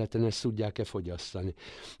távol-keleten ezt tudják-e fogyasztani.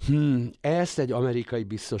 Ezt egy amerikai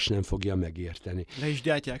biztos nem fogja megérteni. Le is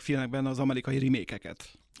gyártják filmekben az amerikai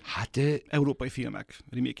remékeket. Hát... Európai filmek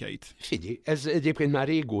remékjeit. Figyelj, ez egyébként már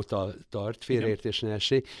régóta tart, félreértés ne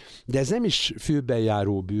essék, de ez nem is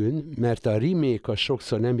főbejáró bűn, mert a remake az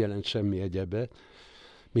sokszor nem jelent semmi egyebet,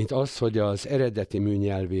 mint az, hogy az eredeti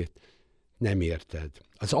műnyelvét nem érted.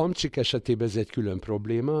 Az amcsik esetében ez egy külön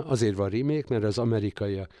probléma, azért van remake, mert az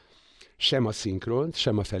amerikaiak sem a szinkront,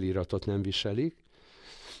 sem a feliratot nem viselik,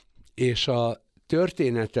 és a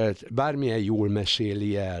történetet bármilyen jól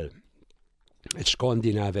meséli el egy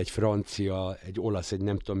skandináv, egy francia, egy olasz, egy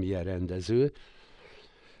nem tudom milyen rendező,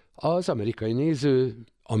 az amerikai néző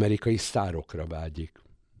amerikai sztárokra vágyik.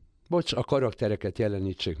 Bocs, a karaktereket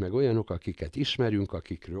jelenítsék meg olyanok, akiket ismerünk,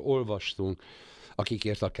 akikről olvastunk,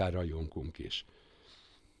 akikért akár rajongunk is.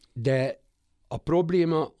 De a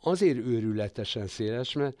probléma azért őrületesen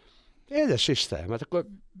széles, mert édes Isten, mert akkor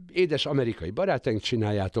édes amerikai barátaink,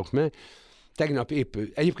 csináljátok meg. Tegnap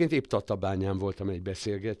egyébként épp Tatabányán voltam egy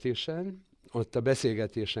beszélgetésen, ott a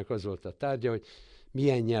beszélgetésnek az volt a tárgya, hogy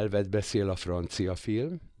milyen nyelvet beszél a francia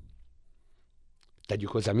film, tegyük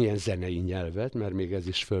hozzá milyen zenei nyelvet, mert még ez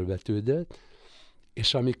is fölvetődött,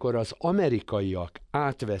 és amikor az amerikaiak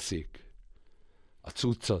átveszik a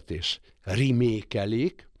cuccot és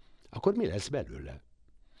remékelik, akkor mi lesz belőle?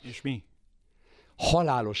 És mi?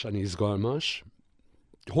 Halálosan izgalmas,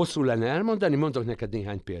 hosszú lenne elmondani, mondok neked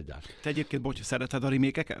néhány példát. Te egyébként, szereted a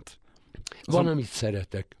remékeket? Van, amit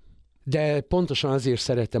szeretek. De pontosan azért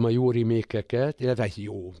szeretem a jó remékeket, illetve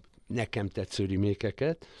jó, nekem tetsző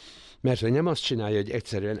remékeket, mert hogy nem azt csinálja, hogy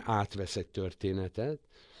egyszerűen átvesz egy történetet,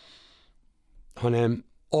 hanem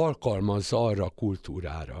alkalmazza arra a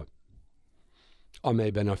kultúrára,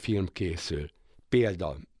 amelyben a film készül.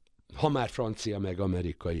 Példa, ha már francia meg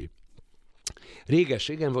amerikai.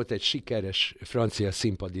 Réges-régen volt egy sikeres francia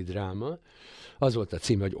színpadi dráma, az volt a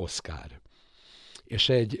címe, hogy Oscar. És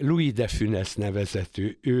egy Louis de Funès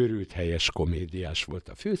nevezetű őrült helyes komédiás volt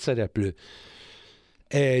a főszereplő,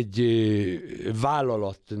 egy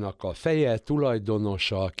vállalatnak a feje,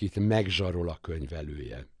 tulajdonosa, akit megzsarol a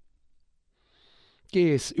könyvelője.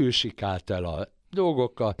 Kész, ő sikált el a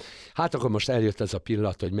dolgokkal. Hát akkor most eljött ez a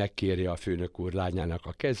pillanat, hogy megkérje a főnök úr lányának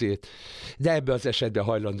a kezét, de ebben az esetben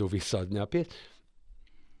hajlandó visszaadni a pénzt.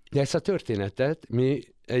 De ezt a történetet mi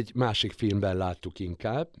egy másik filmben láttuk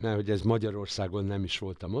inkább, mert hogy ez Magyarországon nem is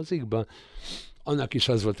volt a mozikban. Annak is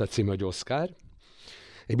az volt a cím, hogy Oscar.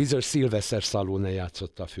 Egy bizonyos Sylvester Stallone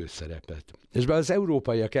játszotta a főszerepet. És az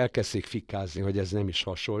európaiak elkezdték fikázni, hogy ez nem is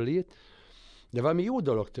hasonlít, de valami jó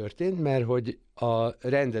dolog történt, mert hogy a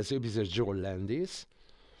rendező, bizonyos John Landis,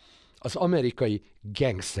 az amerikai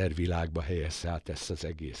gangstervilágba helyezte át ezt az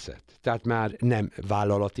egészet. Tehát már nem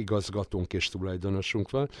vállalatigazgatónk és tulajdonosunk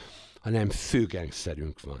van, hanem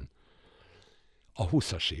főgangsterünk van. A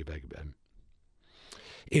 20-as években.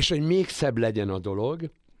 És hogy még szebb legyen a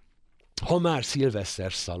dolog, ha már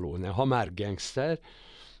Sylvester Stallone, ha már gangster,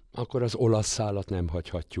 akkor az olasz szálat nem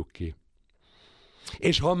hagyhatjuk ki.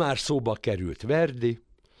 És ha már szóba került Verdi,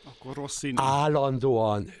 akkor Rossini.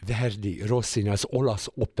 Állandóan Verdi, Rossini, az olasz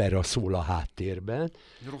opera szól a háttérben.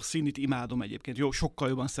 Rossinit imádom egyébként, jó, sokkal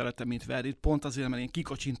jobban szeretem, mint Verdit, pont azért, mert ilyen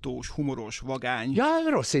kikacsintós, humoros, vagány. Ja,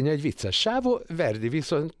 Rossini egy vicces sávó, Verdi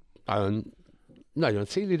viszont nagyon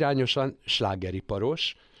célirányosan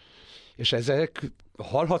slágeriparos, és ezek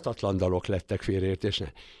halhatatlan dalok lettek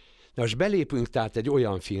félreértésnek. Na most belépünk tehát egy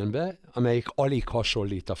olyan filmbe, amelyik alig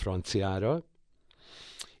hasonlít a franciára,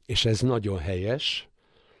 és ez nagyon helyes,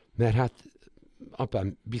 mert hát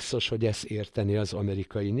apám biztos, hogy ezt érteni az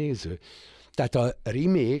amerikai néző. Tehát a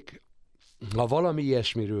remake, ha valami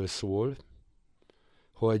ilyesmiről szól,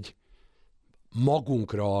 hogy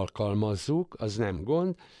magunkra alkalmazzuk, az nem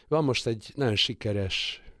gond. Van most egy nagyon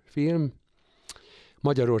sikeres film,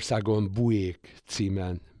 Magyarországon Bujék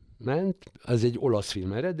címen ment, az egy olasz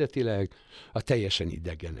film eredetileg, a teljesen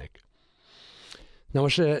idegenek. Na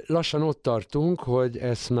most lassan ott tartunk, hogy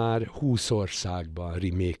ezt már 20 országban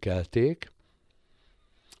remékelték.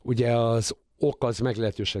 Ugye az ok az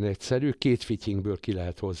meglehetősen egyszerű, 2 fityingből ki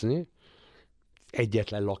lehet hozni,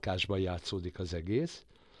 egyetlen lakásban játszódik az egész,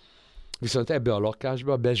 viszont ebbe a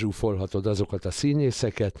lakásba bezsúfolhatod azokat a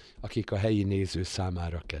színészeket, akik a helyi néző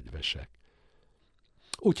számára kedvesek.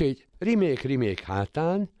 Úgyhogy remake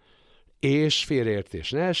hátán, és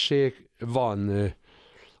félreértés ne essék, van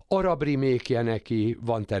arab remake-je neki,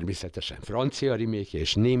 van természetesen francia remake-je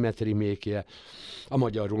és német remake-je, a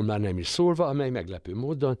magyarról már nem is szólva, amely meglepő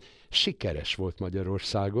módon sikeres volt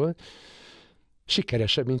Magyarországon,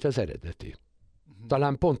 sikeresebb, mint az eredeti.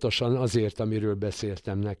 Talán pontosan azért, amiről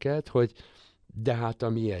beszéltem neked, hogy de hát a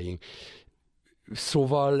mieink.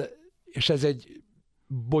 Szóval, és ez egy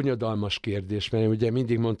bonyodalmas kérdés, mert ugye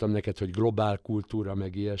mindig mondtam neked, hogy globál kultúra,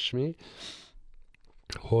 meg ilyesmi,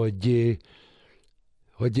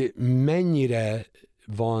 hogy mennyire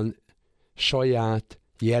van saját,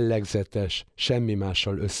 jellegzetes, semmi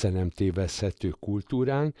mással össze nem tévezhető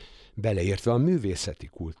kultúránk, beleértve a művészeti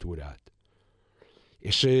kultúrát.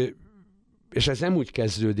 És ez nem úgy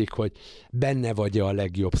kezdődik, hogy benne vagy a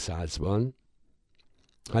legjobb 100-ban,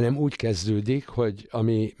 hanem úgy kezdődik, hogy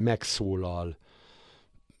ami megszólal,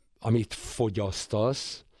 amit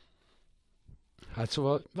fogyasztasz, hát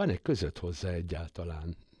szóval van egy között hozzá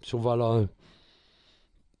egyáltalán. Szóval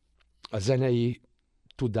a zenei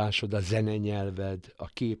tudásod, a zenenyelved, a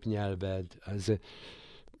képnyelved,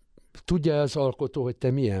 tudja az alkotó, hogy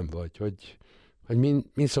te milyen vagy, hogy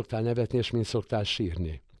mind szoktál nevetni, és mind szoktál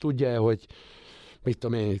sírni. Tudja, hogy mit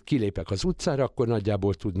tudom én, kilépek az utcára, akkor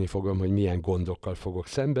nagyjából tudni fogom, hogy milyen gondokkal fogok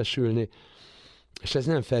szembesülni, és ez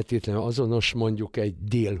nem feltétlenül azonos mondjuk egy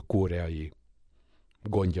dél-koreai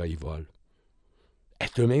gondjaival.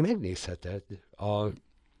 Ettől még megnézheted.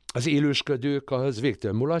 Az élősködők az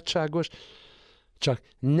végtelen mulatságos, csak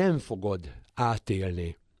nem fogod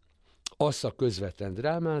átélni azt a közvetlen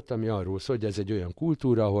drámát, ami arról szól, hogy ez egy olyan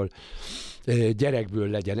kultúra, ahol gyerekből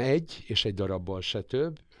legyen egy, és egy darabbal se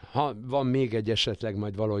több. Ha van még egy esetleg,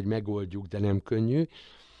 majd valahogy megoldjuk, de nem könnyű,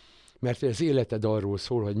 mert az életed arról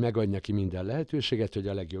szól, hogy megadj neki minden lehetőséget, hogy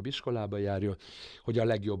a legjobb iskolába járjon, hogy a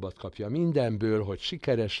legjobbat kapja mindenből, hogy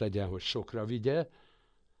sikeres legyen, hogy sokra vigye.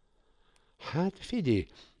 Hát figyelj,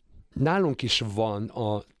 nálunk is van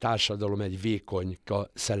a társadalom egy vékonyka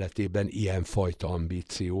szeletében ilyenfajta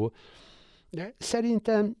ambíció, de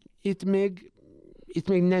szerintem itt még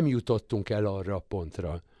nem jutottunk el arra a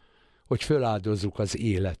pontra, hogy föláldozzuk az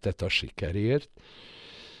életet a sikerért.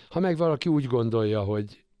 Ha meg valaki úgy gondolja,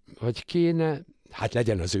 hogy kéne, hát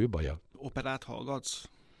legyen az ő baja. Operát hallgatsz?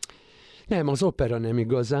 Nem, az opera nem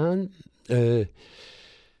igazán.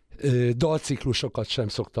 Dalciklusokat sem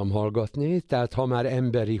szoktam hallgatni, tehát ha már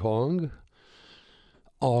emberi hang,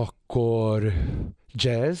 akkor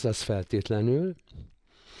jazz, az feltétlenül.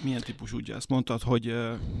 Milyen típusú jazz? Mondtad, hogy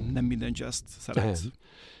nem minden jazzt szeretsz.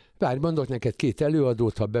 Várj, mondok neked 2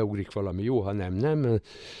 előadót, ha beugrik valami jó, ha nem, nem.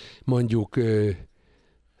 Mondjuk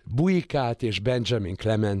Bujikát és Benjamin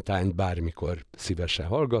Clementine bármikor szívesen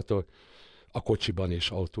hallgatok, a kocsiban és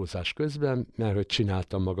autózás közben, mert hogy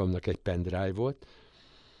csináltam magamnak egy pendrive-ot,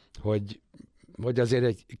 hogy azért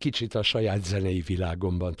egy kicsit a saját zenei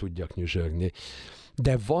világomban tudjak nyüzsögni.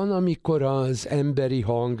 De van, amikor az emberi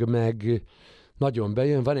hang meg nagyon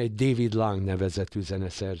bejön, van egy David Lang nevezetű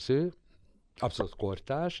zeneszerző, abszolút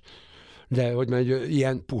kortárs, de hogy mondjuk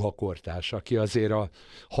ilyen puha kortárs, aki azért a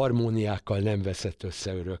harmóniákkal nem veszett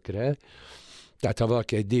össze örökre. Tehát ha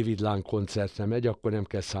valaki egy David Lang koncertre megy, akkor nem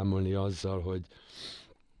kell számolni azzal, hogy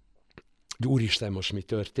úristen, most mi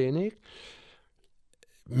történik.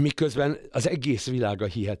 Miközben az egész világa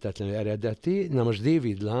hihetetlenül eredeti. Na most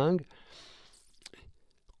David Lang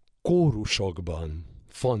kórusokban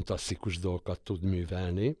fantasztikus dolgokat tud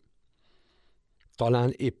művelni.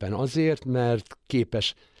 Talán éppen azért, mert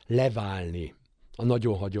képes leválni a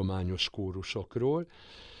nagyon hagyományos kórusokról,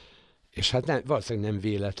 és hát valószínűleg nem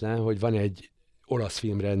véletlen, hogy van egy olasz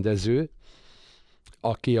filmrendező,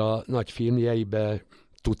 aki a nagy filmjeibe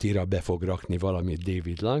tutira be fog rakni valamit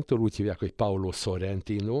David Langtól, úgy hívják, hogy Paolo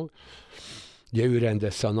Sorrentino. Ugye ő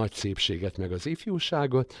rendezte a Nagy szépséget meg az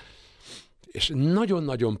ifjúságot, és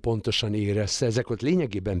nagyon-nagyon pontosan érezte, ezek ott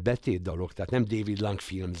lényegében betétdalok, tehát nem David Lang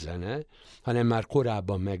filmzene, hanem már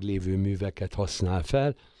korábban meglévő műveket használ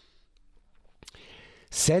fel.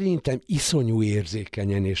 Szerintem iszonyú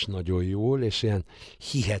érzékenyen és nagyon jól, és ilyen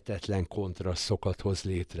hihetetlen kontrasztokat hoz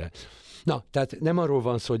létre. Na, tehát nem arról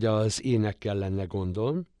van szó, hogy az énekkel lenne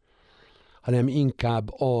gondom, hanem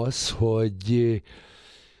inkább az, hogy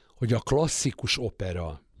a klasszikus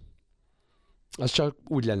opera, az csak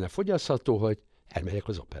úgy lenne fogyasztható, hogy elmegyek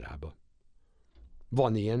az operába.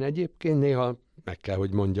 Van ilyen egyébként, néha meg kell,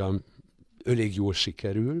 hogy mondjam, elég jól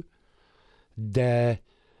sikerül, de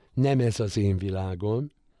nem ez az én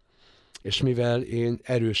világom, és mivel én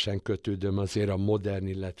erősen kötődöm azért a modern,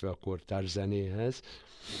 illetve a kortárs zenéhez,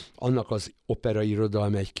 annak az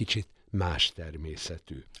operairodalma egy kicsit más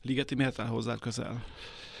természetű. Ligeti miért áll hozzá közel?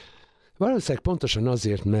 Valószínűleg pontosan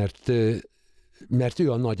azért, mert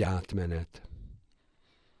ő a nagy átmenet.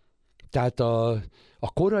 Tehát a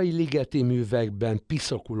korai ligeti művekben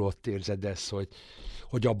piszakulott érzed ezt,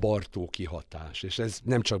 hogy a Bartóki hatás. És ez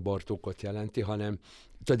nem csak Bartókot jelenti, hanem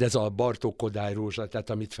tudod, ez a Bartók Kodály rózsa, tehát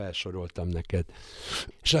amit felsoroltam neked.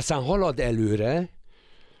 És aztán halad előre,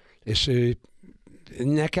 és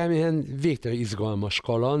nekem ilyen végtelen izgalmas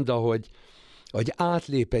kaland, hogy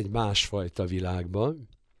átlép egy másfajta világba,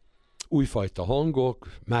 újfajta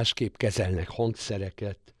hangok, másképp kezelnek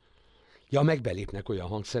hangszereket, megbelépnek olyan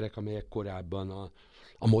hangszerek, amelyek korábban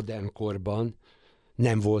a modern korban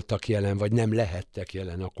nem voltak jelen, vagy nem lehettek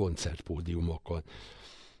jelen a koncertpódiumokon.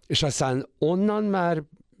 És aztán onnan már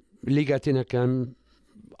Ligeti nekem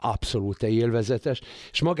abszolút élvezetes,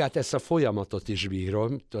 és magát ezt a folyamatot is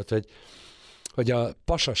bírom, tehát, hogy a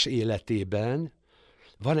pasas életében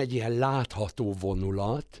van egy ilyen látható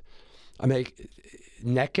vonulat, amely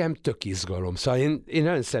nekem tök izgalom. Szóval én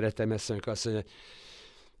nagyon szeretem ezt, amikor azt mondja,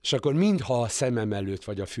 és akkor mintha a szemem előtt,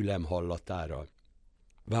 vagy a fülem hallatára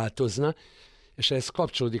változna, és ez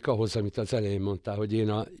kapcsolódik ahhoz, amit az elején mondtál, hogy én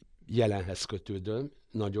a jelenhez kötődöm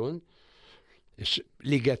nagyon, és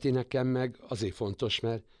Ligeti nekem meg azért fontos,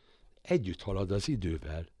 mert együtt halad az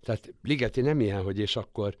idővel. Tehát Ligeti nem ilyen, hogy és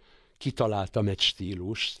akkor kitaláltam egy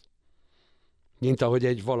stílust, mint ahogy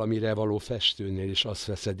egy valamire való festőnél is azt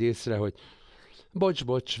veszed észre, hogy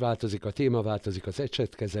bocs, változik a téma, változik az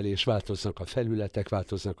ecsetkezelés, változnak a felületek,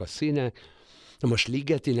 változnak a színek. Na most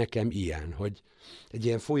Ligeti nekem ilyen, hogy egy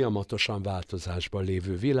ilyen folyamatosan változásban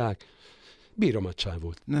lévő világ. Bírom a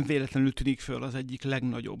csávót. Nem véletlenül tűnik föl az egyik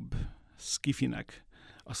legnagyobb skifinek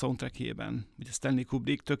a soundtrackjében. Ugye Stanley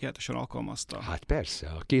Kubrick tökéletesen alkalmazta. Hát persze,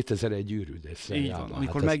 a 2001 űrűdészel. Így van,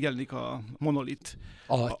 amikor megjelenik a monolit.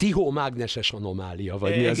 A tihomágneses anomália,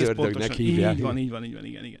 vagy mi az ördögnek pontosan. hívják. Így van,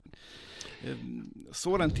 igen.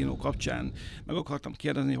 Sorrentino kapcsán meg akartam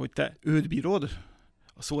kérdezni, hogy te őt bírod?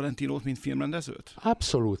 A Sorrentinót, mint filmrendezőt?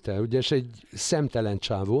 Abszolút, ugye, és egy szemtelen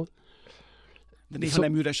csávó. De néha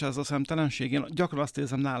nem üres ez a szemtelenség. Én gyakran azt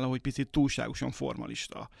érzem nála, hogy picit túlságosan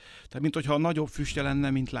formalista. Tehát, mint hogyha nagyobb füstje lenne,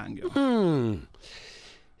 mint lángja.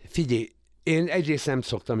 Figyelj, én egyrészt nem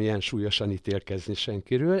szoktam ilyen súlyosan ítélkezni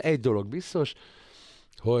senkiről. Egy dolog biztos,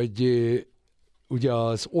 hogy ugye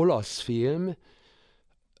az olasz film,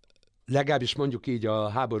 legalábbis mondjuk így a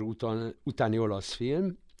háború utáni olasz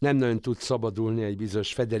film, nem nagyon tud szabadulni egy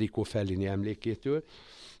bizonyos Federico Fellini emlékétől,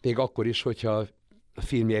 még akkor is, hogyha a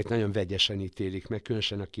filmjeit nagyon vegyesen ítélik meg,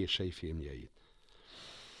 különösen a késői filmjeit.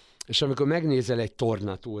 És amikor megnézel egy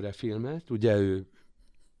Tornatore filmet, ugye ő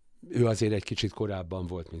ő azért egy kicsit korábban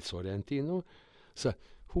volt, mint Sorrentino. Szóval,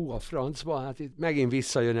 a francba, hát itt megint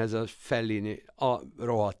visszajön ez a Fellini a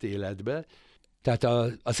rohadt életbe. Tehát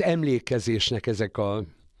az emlékezésnek ezek a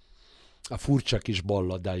furcsa kis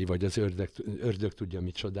balladái, vagy az ördög tudja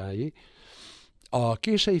micsodái. A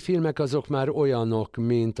késői filmek azok már olyanok,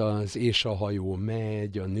 mint az És a hajó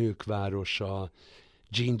megy, a Nők városa,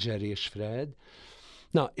 Ginger és Fred.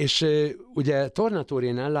 Na, és ugye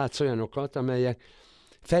Tornatorénál látsz olyanokat, amelyek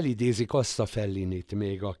felidézik azt a Fellinit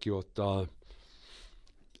még, aki ott a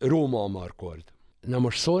Róma Amarcord. Na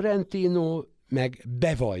most Sorrentino meg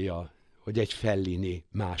bevallja, hogy egy Fellini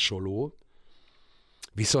másoló,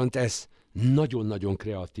 viszont ez nagyon-nagyon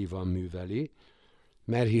kreatívan műveli,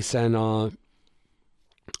 mert hiszen a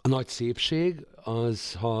nagy szépség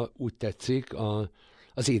az, ha úgy tetszik,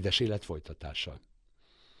 az édes élet folytatása.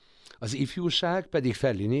 Az ifjúság pedig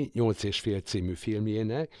Fellini 8,5 című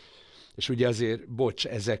filmjének, és ugye azért,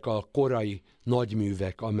 ezek a korai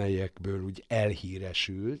nagyművek, amelyekből úgy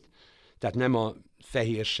elhíresült, tehát nem a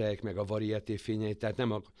Fehérsejk, meg a Varieté fényei, tehát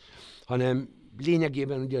hanem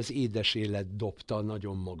lényegében ugye az édes élet dobta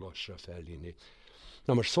nagyon magasra Fellini.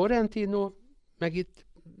 Na most Sorrentino meg itt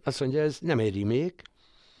azt mondja, ez nem egy remake,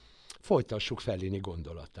 folytassuk Fellini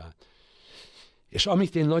gondolatát. És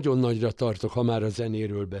amit én nagyon nagyra tartok, ha már a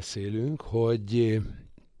zenéről beszélünk, hogy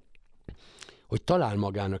talál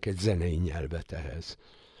magának egy zenei nyelvet ehhez.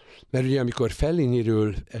 Mert ugye amikor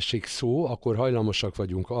Felliniről esik szó, akkor hajlamosak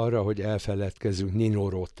vagyunk arra, hogy elfeledkezünk Nino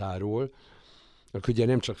Rotáról, aki ugye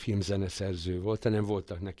nem csak filmzeneszerző volt, hanem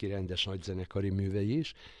voltak neki rendes nagyzenekari művei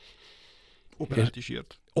is. Operát is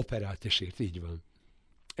írt. Operát is írt, így van.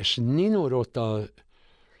 És Nino Rota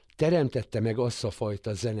teremtette meg azt a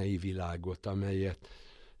fajta zenei világot, amelyet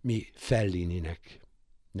mi Fellininek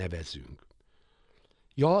nevezünk.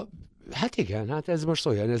 Ja, hát igen, hát ez most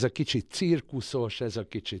olyan, ez a kicsit cirkuszos, ez a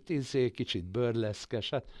kicsit burleszkes,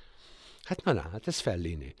 hát ez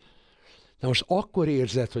Fellini. Na most akkor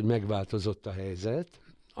érzed, hogy megváltozott a helyzet,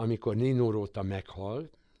 amikor Nino Rota meghal,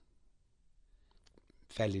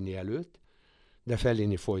 Fellini előtt, de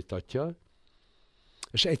Fellini folytatja,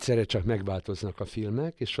 és egyszerre csak megváltoznak a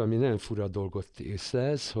filmek, és valami nem fura dolgot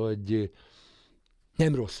észlelsz, hogy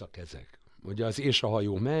nem rosszak ezek. Ugye az És a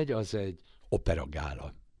hajó megy, az egy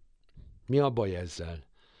operagála. Mi a baj ezzel?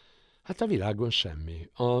 Hát a világon semmi.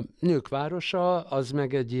 A Nők városa az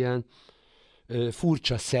meg egy ilyen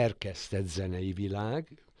furcsa szerkesztett zenei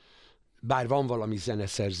világ, bár van valami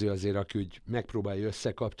zeneszerző azért, aki úgy megpróbálja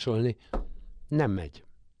összekapcsolni, nem megy.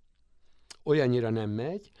 Olyannyira nem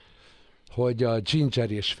megy, hogy a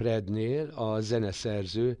Ginger és Frednél a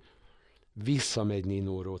zeneszerző visszamegy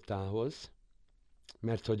Nino Rotához,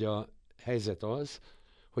 mert hogy a helyzet az,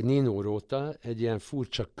 hogy Nino Rota egy ilyen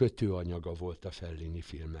furcsa kötőanyaga volt a Fellini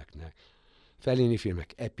filmeknek. Fellini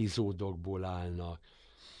filmek epizódokból állnak,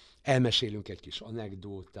 elmesélünk egy kis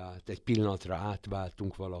anekdótát, egy pillanatra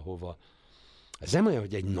átváltunk valahova. Ez nem olyan,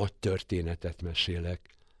 hogy egy nagy történetet mesélek.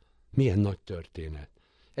 Milyen nagy történet?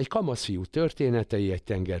 Egy kamaszfiú történetei egy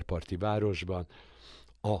tengerparti városban,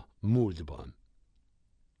 a múltban.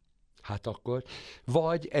 Hát akkor,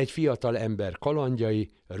 vagy egy fiatal ember kalandjai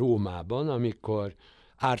Rómában, amikor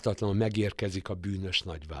ártatlanul megérkezik a bűnös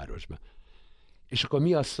nagyvárosba. És akkor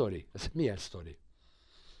mi a sztori? Ez milyen sztori?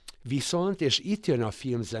 Viszont, és itt jön a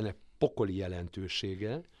filmzene pokoli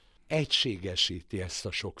jelentősége, egységesíti ezt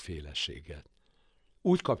a sokféleséget.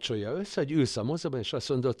 Úgy kapcsolja össze, hogy ülsz a mozóban, és azt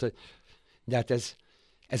mondod, hogy de hát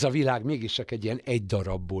ez a világ mégis csak egy ilyen egy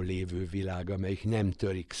darabból lévő világ, amelyik nem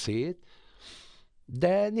törik szét,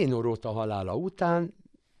 de Nino Rota halála után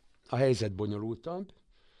a helyzet bonyolultabb,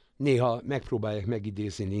 néha megpróbálják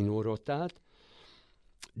megidézni Nino Rotát,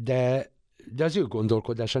 de az ő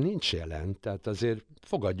gondolkodása nincs jelen. Tehát azért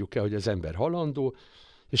fogadjuk el, hogy az ember halandó,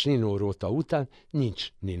 és Nino Rota után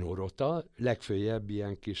nincs Nino Rota, legfőjebb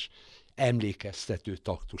ilyen kis emlékeztető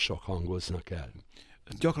taktusok hangoznak el.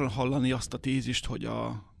 Gyakran hallani azt a tézist, hogy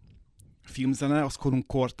a filmzene az korunk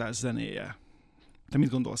kortárs zenéje. Te mit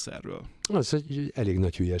gondolsz erről? Az egy elég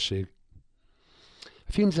nagy hülyeség.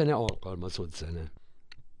 A filmzene alkalmazott zene.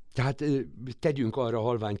 Tehát tegyünk arra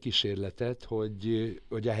halvány kísérletet, hogy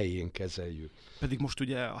a helyén kezeljük. Pedig most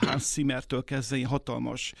ugye a Hans Zimmertől kezdve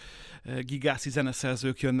hatalmas gigászi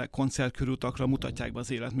zeneszerzők jönnek koncertkörútakra, mutatják be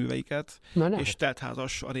az életműveiket, és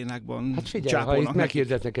teltházas arénákban hát figyelj, ha itt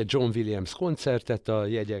meghirdetnek egy John Williams koncertet, a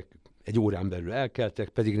jegyek egy órán belül elkeltek,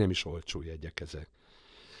 pedig nem is olcsó jegyek ezek.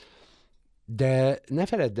 De ne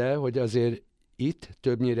feledd el, hogy azért itt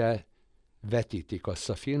többnyire vetítik azt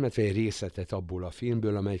a filmet, vagy egy részletet abból a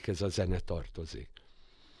filmből, amelyikhez a zene tartozik.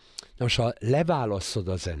 Na most, ha leválasztod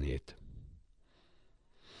a zenét,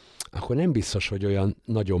 akkor nem biztos, hogy olyan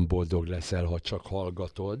nagyon boldog leszel, ha csak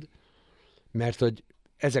hallgatod, mert hogy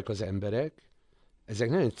ezek az emberek, ezek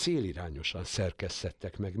nagyon célirányosan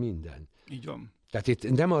szerkesztettek meg minden. Így van. Tehát itt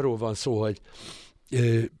nem arról van szó, hogy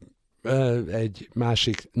egy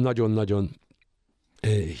másik nagyon-nagyon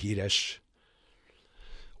híres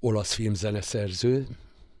olasz filmzeneszerző,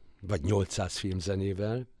 vagy 800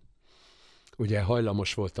 filmzenével, ugye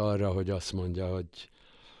hajlamos volt arra, hogy azt mondja, hogy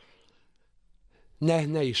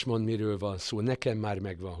ne is mondd, miről van szó, nekem már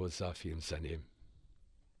megvan hozzá a filmzeném.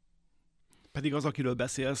 Pedig az, akiről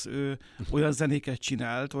beszélsz, ő olyan zenéket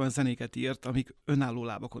csinált, olyan zenéket írt, amik önálló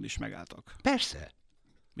lábakon is megálltak. Persze.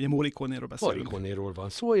 Ugye Morriconéról beszélünk. Morriconéról van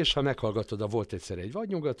szó, és ha meghallgatod a Volt egyszer egy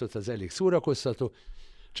vadnyugatot, az elég szórakoztató,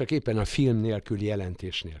 csak éppen a film nélküli,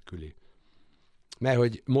 jelentés nélküli. Mert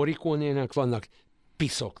hogy Morriconének vannak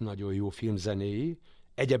piszok nagyon jó filmzenéi,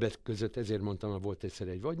 egyebek között ezért mondtam, hogy Volt egyszer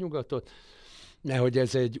egy vadnyugatot, mert hogy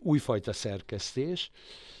ez egy újfajta szerkesztés.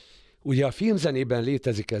 Ugye a filmzenében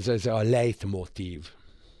létezik ez a leitmotív.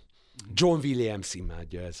 John Williams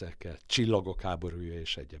imádja ezeket, Csillagok háborúja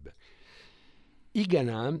és egyebek. Igen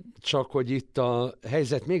ám, csak hogy itt a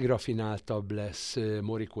helyzet még rafináltabb lesz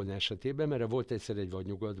Morricone esetében, mert Volt egyszer egy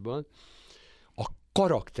vadnyugatban, a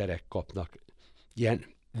karakterek kapnak ilyen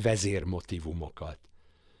vezérmotívumokat.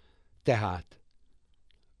 Tehát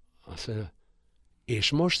azt mondja, és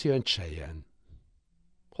most jön Cheyenne.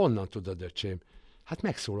 Honnan tudod, öcsém? Hát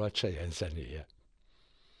megszólalt Cheyenne zenéje.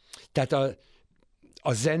 Tehát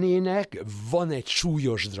a zenének van egy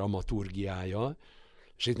súlyos dramaturgiája,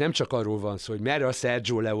 és itt nem csak arról van szó, hogy mert a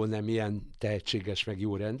Sergio Leone nem ilyen tehetséges, meg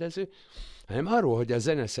jó rendező, hanem arról, hogy a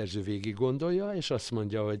zeneszerző végig gondolja, és azt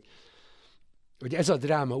mondja, hogy ez a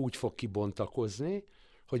dráma úgy fog kibontakozni,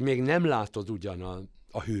 hogy még nem látod ugyan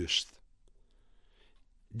a hőst,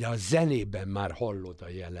 de a zenében már hallod a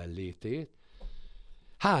jelenlétét.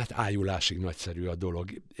 Hát ájulásig nagyszerű a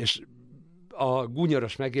dolog. És a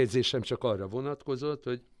gúnyoros megjegyzésem csak arra vonatkozott,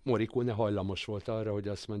 hogy Morricone hajlamos volt arra, hogy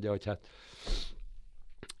azt mondja, hogy hát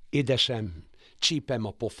édesem, csípem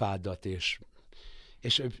a pofádat, és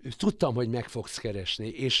tudtam, hogy meg fogsz keresni,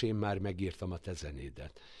 és én már megírtam a te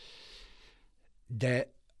zenédet.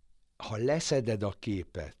 De ha leszeded a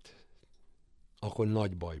képet, akkor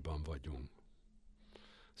nagy bajban vagyunk.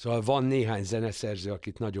 Szóval van néhány zeneszerző,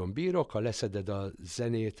 akit nagyon bírok, ha leszeded a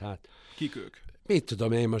zenét, hát... Kik ők? Mit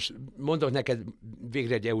tudom, én most mondok neked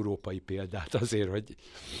végre egy európai példát azért,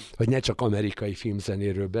 hogy ne csak amerikai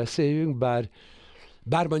filmzenéről beszéljünk,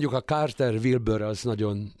 bár mondjuk a Carter Wilbur az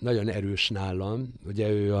nagyon, nagyon erős nálam, ugye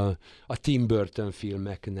ő a Tim Burton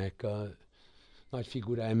filmeknek a nagy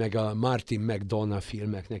figurája, meg a Martin McDonagh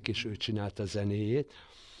filmeknek is ő csinálta a zenéjét.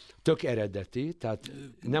 Tök eredeti, tehát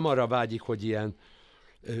nem arra vágyik, hogy ilyen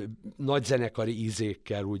nagy zenekari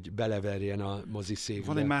ízékkel úgy beleverjen a moziszékbe.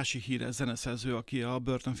 Van egy másik híres zeneszerző, aki a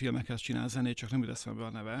Burton filmekhez csinál zenét, csak nem jut eszembe a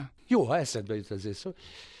neve. Jó, ha eszedbe jut azért szó.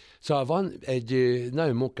 Szóval van egy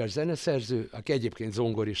nagyon mokkás zeneszerző, aki egyébként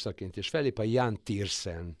zongoristaként is fellép, a Jan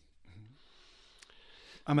Tiersen.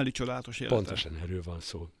 Amelie csodálatos élete. Pontosan erről van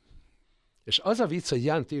szó. És az a vicc, hogy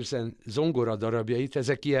Jan Tiersen zongora darabjait,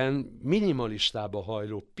 ezek ilyen minimalistába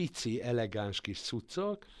hajló, pici, elegáns kis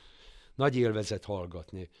cuccok, nagy élvezet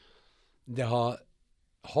hallgatni. De ha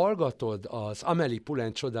hallgatod az Amélie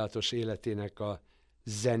Poulain csodálatos életének a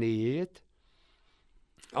zenéjét,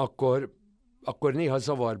 akkor néha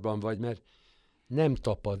zavarban vagy, mert nem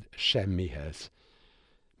tapad semmihez.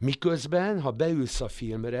 Miközben, ha beülsz a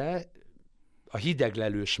filmre, a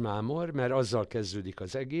hideglelős mámor, mert azzal kezdődik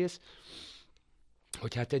az egész,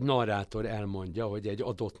 hogy hát egy narrátor elmondja, hogy egy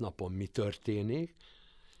adott napon mi történik,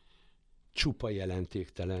 csupa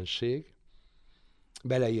jelentéktelenség,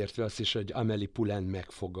 beleértve azt is, hogy Amélie Poulain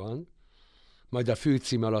megfogan, majd a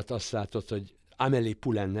főcím alatt azt látod, hogy Amélie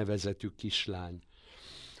Poulain nevezetű kislány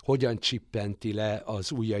hogyan csippenti le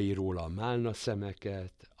az ujjairól a málna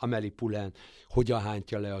szemeket, Amélie Poulain hogyan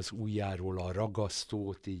hántja le az ujjáról a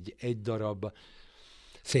ragasztót, így egy darabba.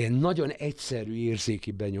 Szóval nagyon egyszerű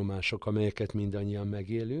érzéki benyomások, amelyeket mindannyian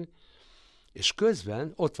megélünk, és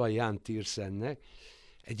közben ott van Jan Tiersennek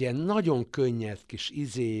egy ilyen nagyon könnyed kis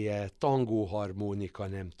izéje, tangóharmonika,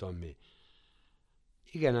 nem tudom mi.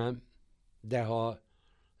 Igen ám, de ha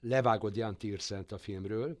levágod Jan Tiersent a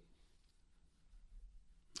filmről,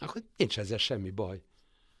 akkor nincs ezzel semmi baj.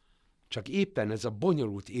 Csak éppen ez a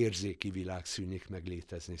bonyolult érzéki világ szűnik meg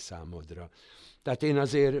létezni számodra. Tehát én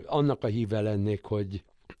azért annak a híve lennék,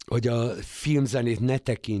 hogy a filmzenét ne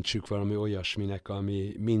tekintsük valami olyasminek,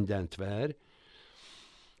 ami mindent ver.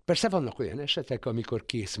 Persze vannak olyan esetek, amikor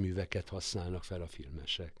készműveket használnak fel a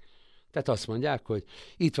filmesek. Tehát azt mondják, hogy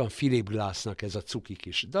itt van Philip Glassnak ez a cuki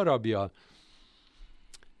kis darabja,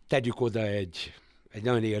 tegyük oda egy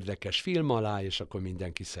nagyon érdekes film alá, és akkor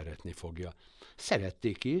mindenki szeretni fogja.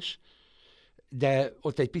 Szerették is, de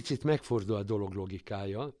ott egy picit megfordul a dolog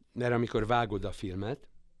logikája, mert amikor vágod a filmet,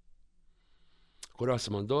 akkor azt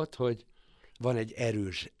mondod, hogy van egy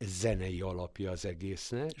erős zenei alapja az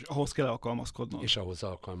egésznek. És ahhoz kell alkalmazkodnod. És ahhoz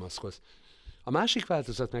alkalmazkodsz. A másik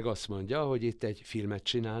változat meg azt mondja, hogy itt egy filmet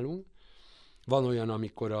csinálunk. Van olyan,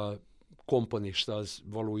 amikor a komponista az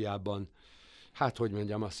valójában, azt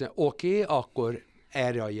mondja, oké, akkor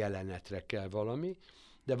erre a jelenetre kell valami,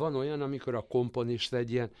 de van olyan, amikor a komponista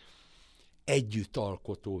egy ilyen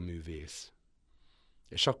együttalkotó művész.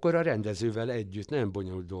 És akkor a rendezővel együtt nem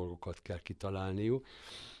bonyolult dolgokat kell kitalálniuk.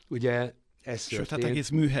 Ugye ez sőt, tehát egész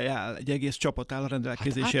műhely áll, egy egész csapat áll a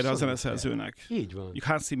rendelkezésére a zeneszerzőnek. Így van.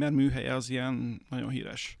 Hans Zimmer műhelye az ilyen nagyon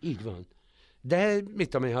híres. Így van. De mit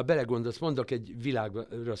tudom én, ha belegondolsz, mondok egy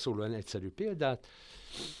világra szólóan egyszerű példát.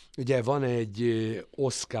 Ugye van egy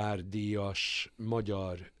Oscar-díjas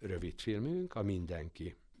magyar rövidfilmünk, a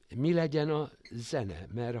Mindenki. Mi legyen a zene?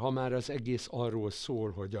 Mert ha már az egész arról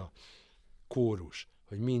szól, hogy a kórus,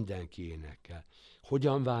 hogy mindenki énekel.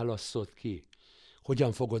 Hogyan választod ki?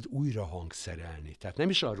 Hogyan fogod újra hangszerelni? Tehát nem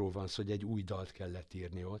is arról van szó, hogy egy új dalt kellett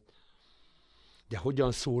írni ott, de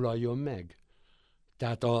hogyan szólaljon meg?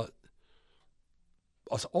 Tehát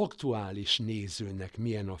az aktuális nézőnek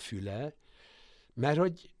milyen a füle, mert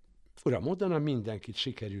hogy fura módon a Mindenkit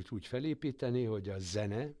sikerült úgy felépíteni, hogy a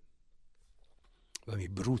zene valami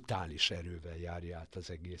brutális erővel járja át az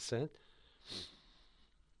egészet.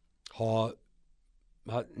 Ha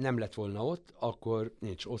nem lett volna ott, akkor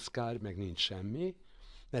nincs Oscar, meg nincs semmi,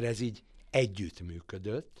 mert ez így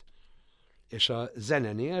együttműködött, és a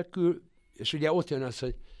zene nélkül, és ugye ott jön az,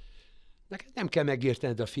 hogy neked nem kell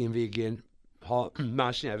megértened a film végén, ha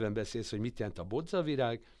más nyelven beszélsz, hogy mit jelent a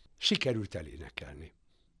bodzavirág, sikerült elénekelni.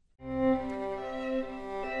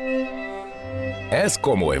 Ez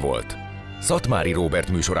komoly volt. Szatmári Róbert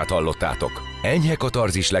műsorát hallottátok. Enyhe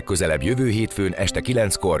katarzis legközelebb jövő hétfőn este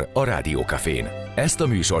 9-kor a Rádió Cafén. Ezt a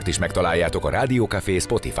műsort is megtaláljátok a Rádió Café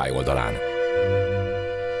Spotify oldalán.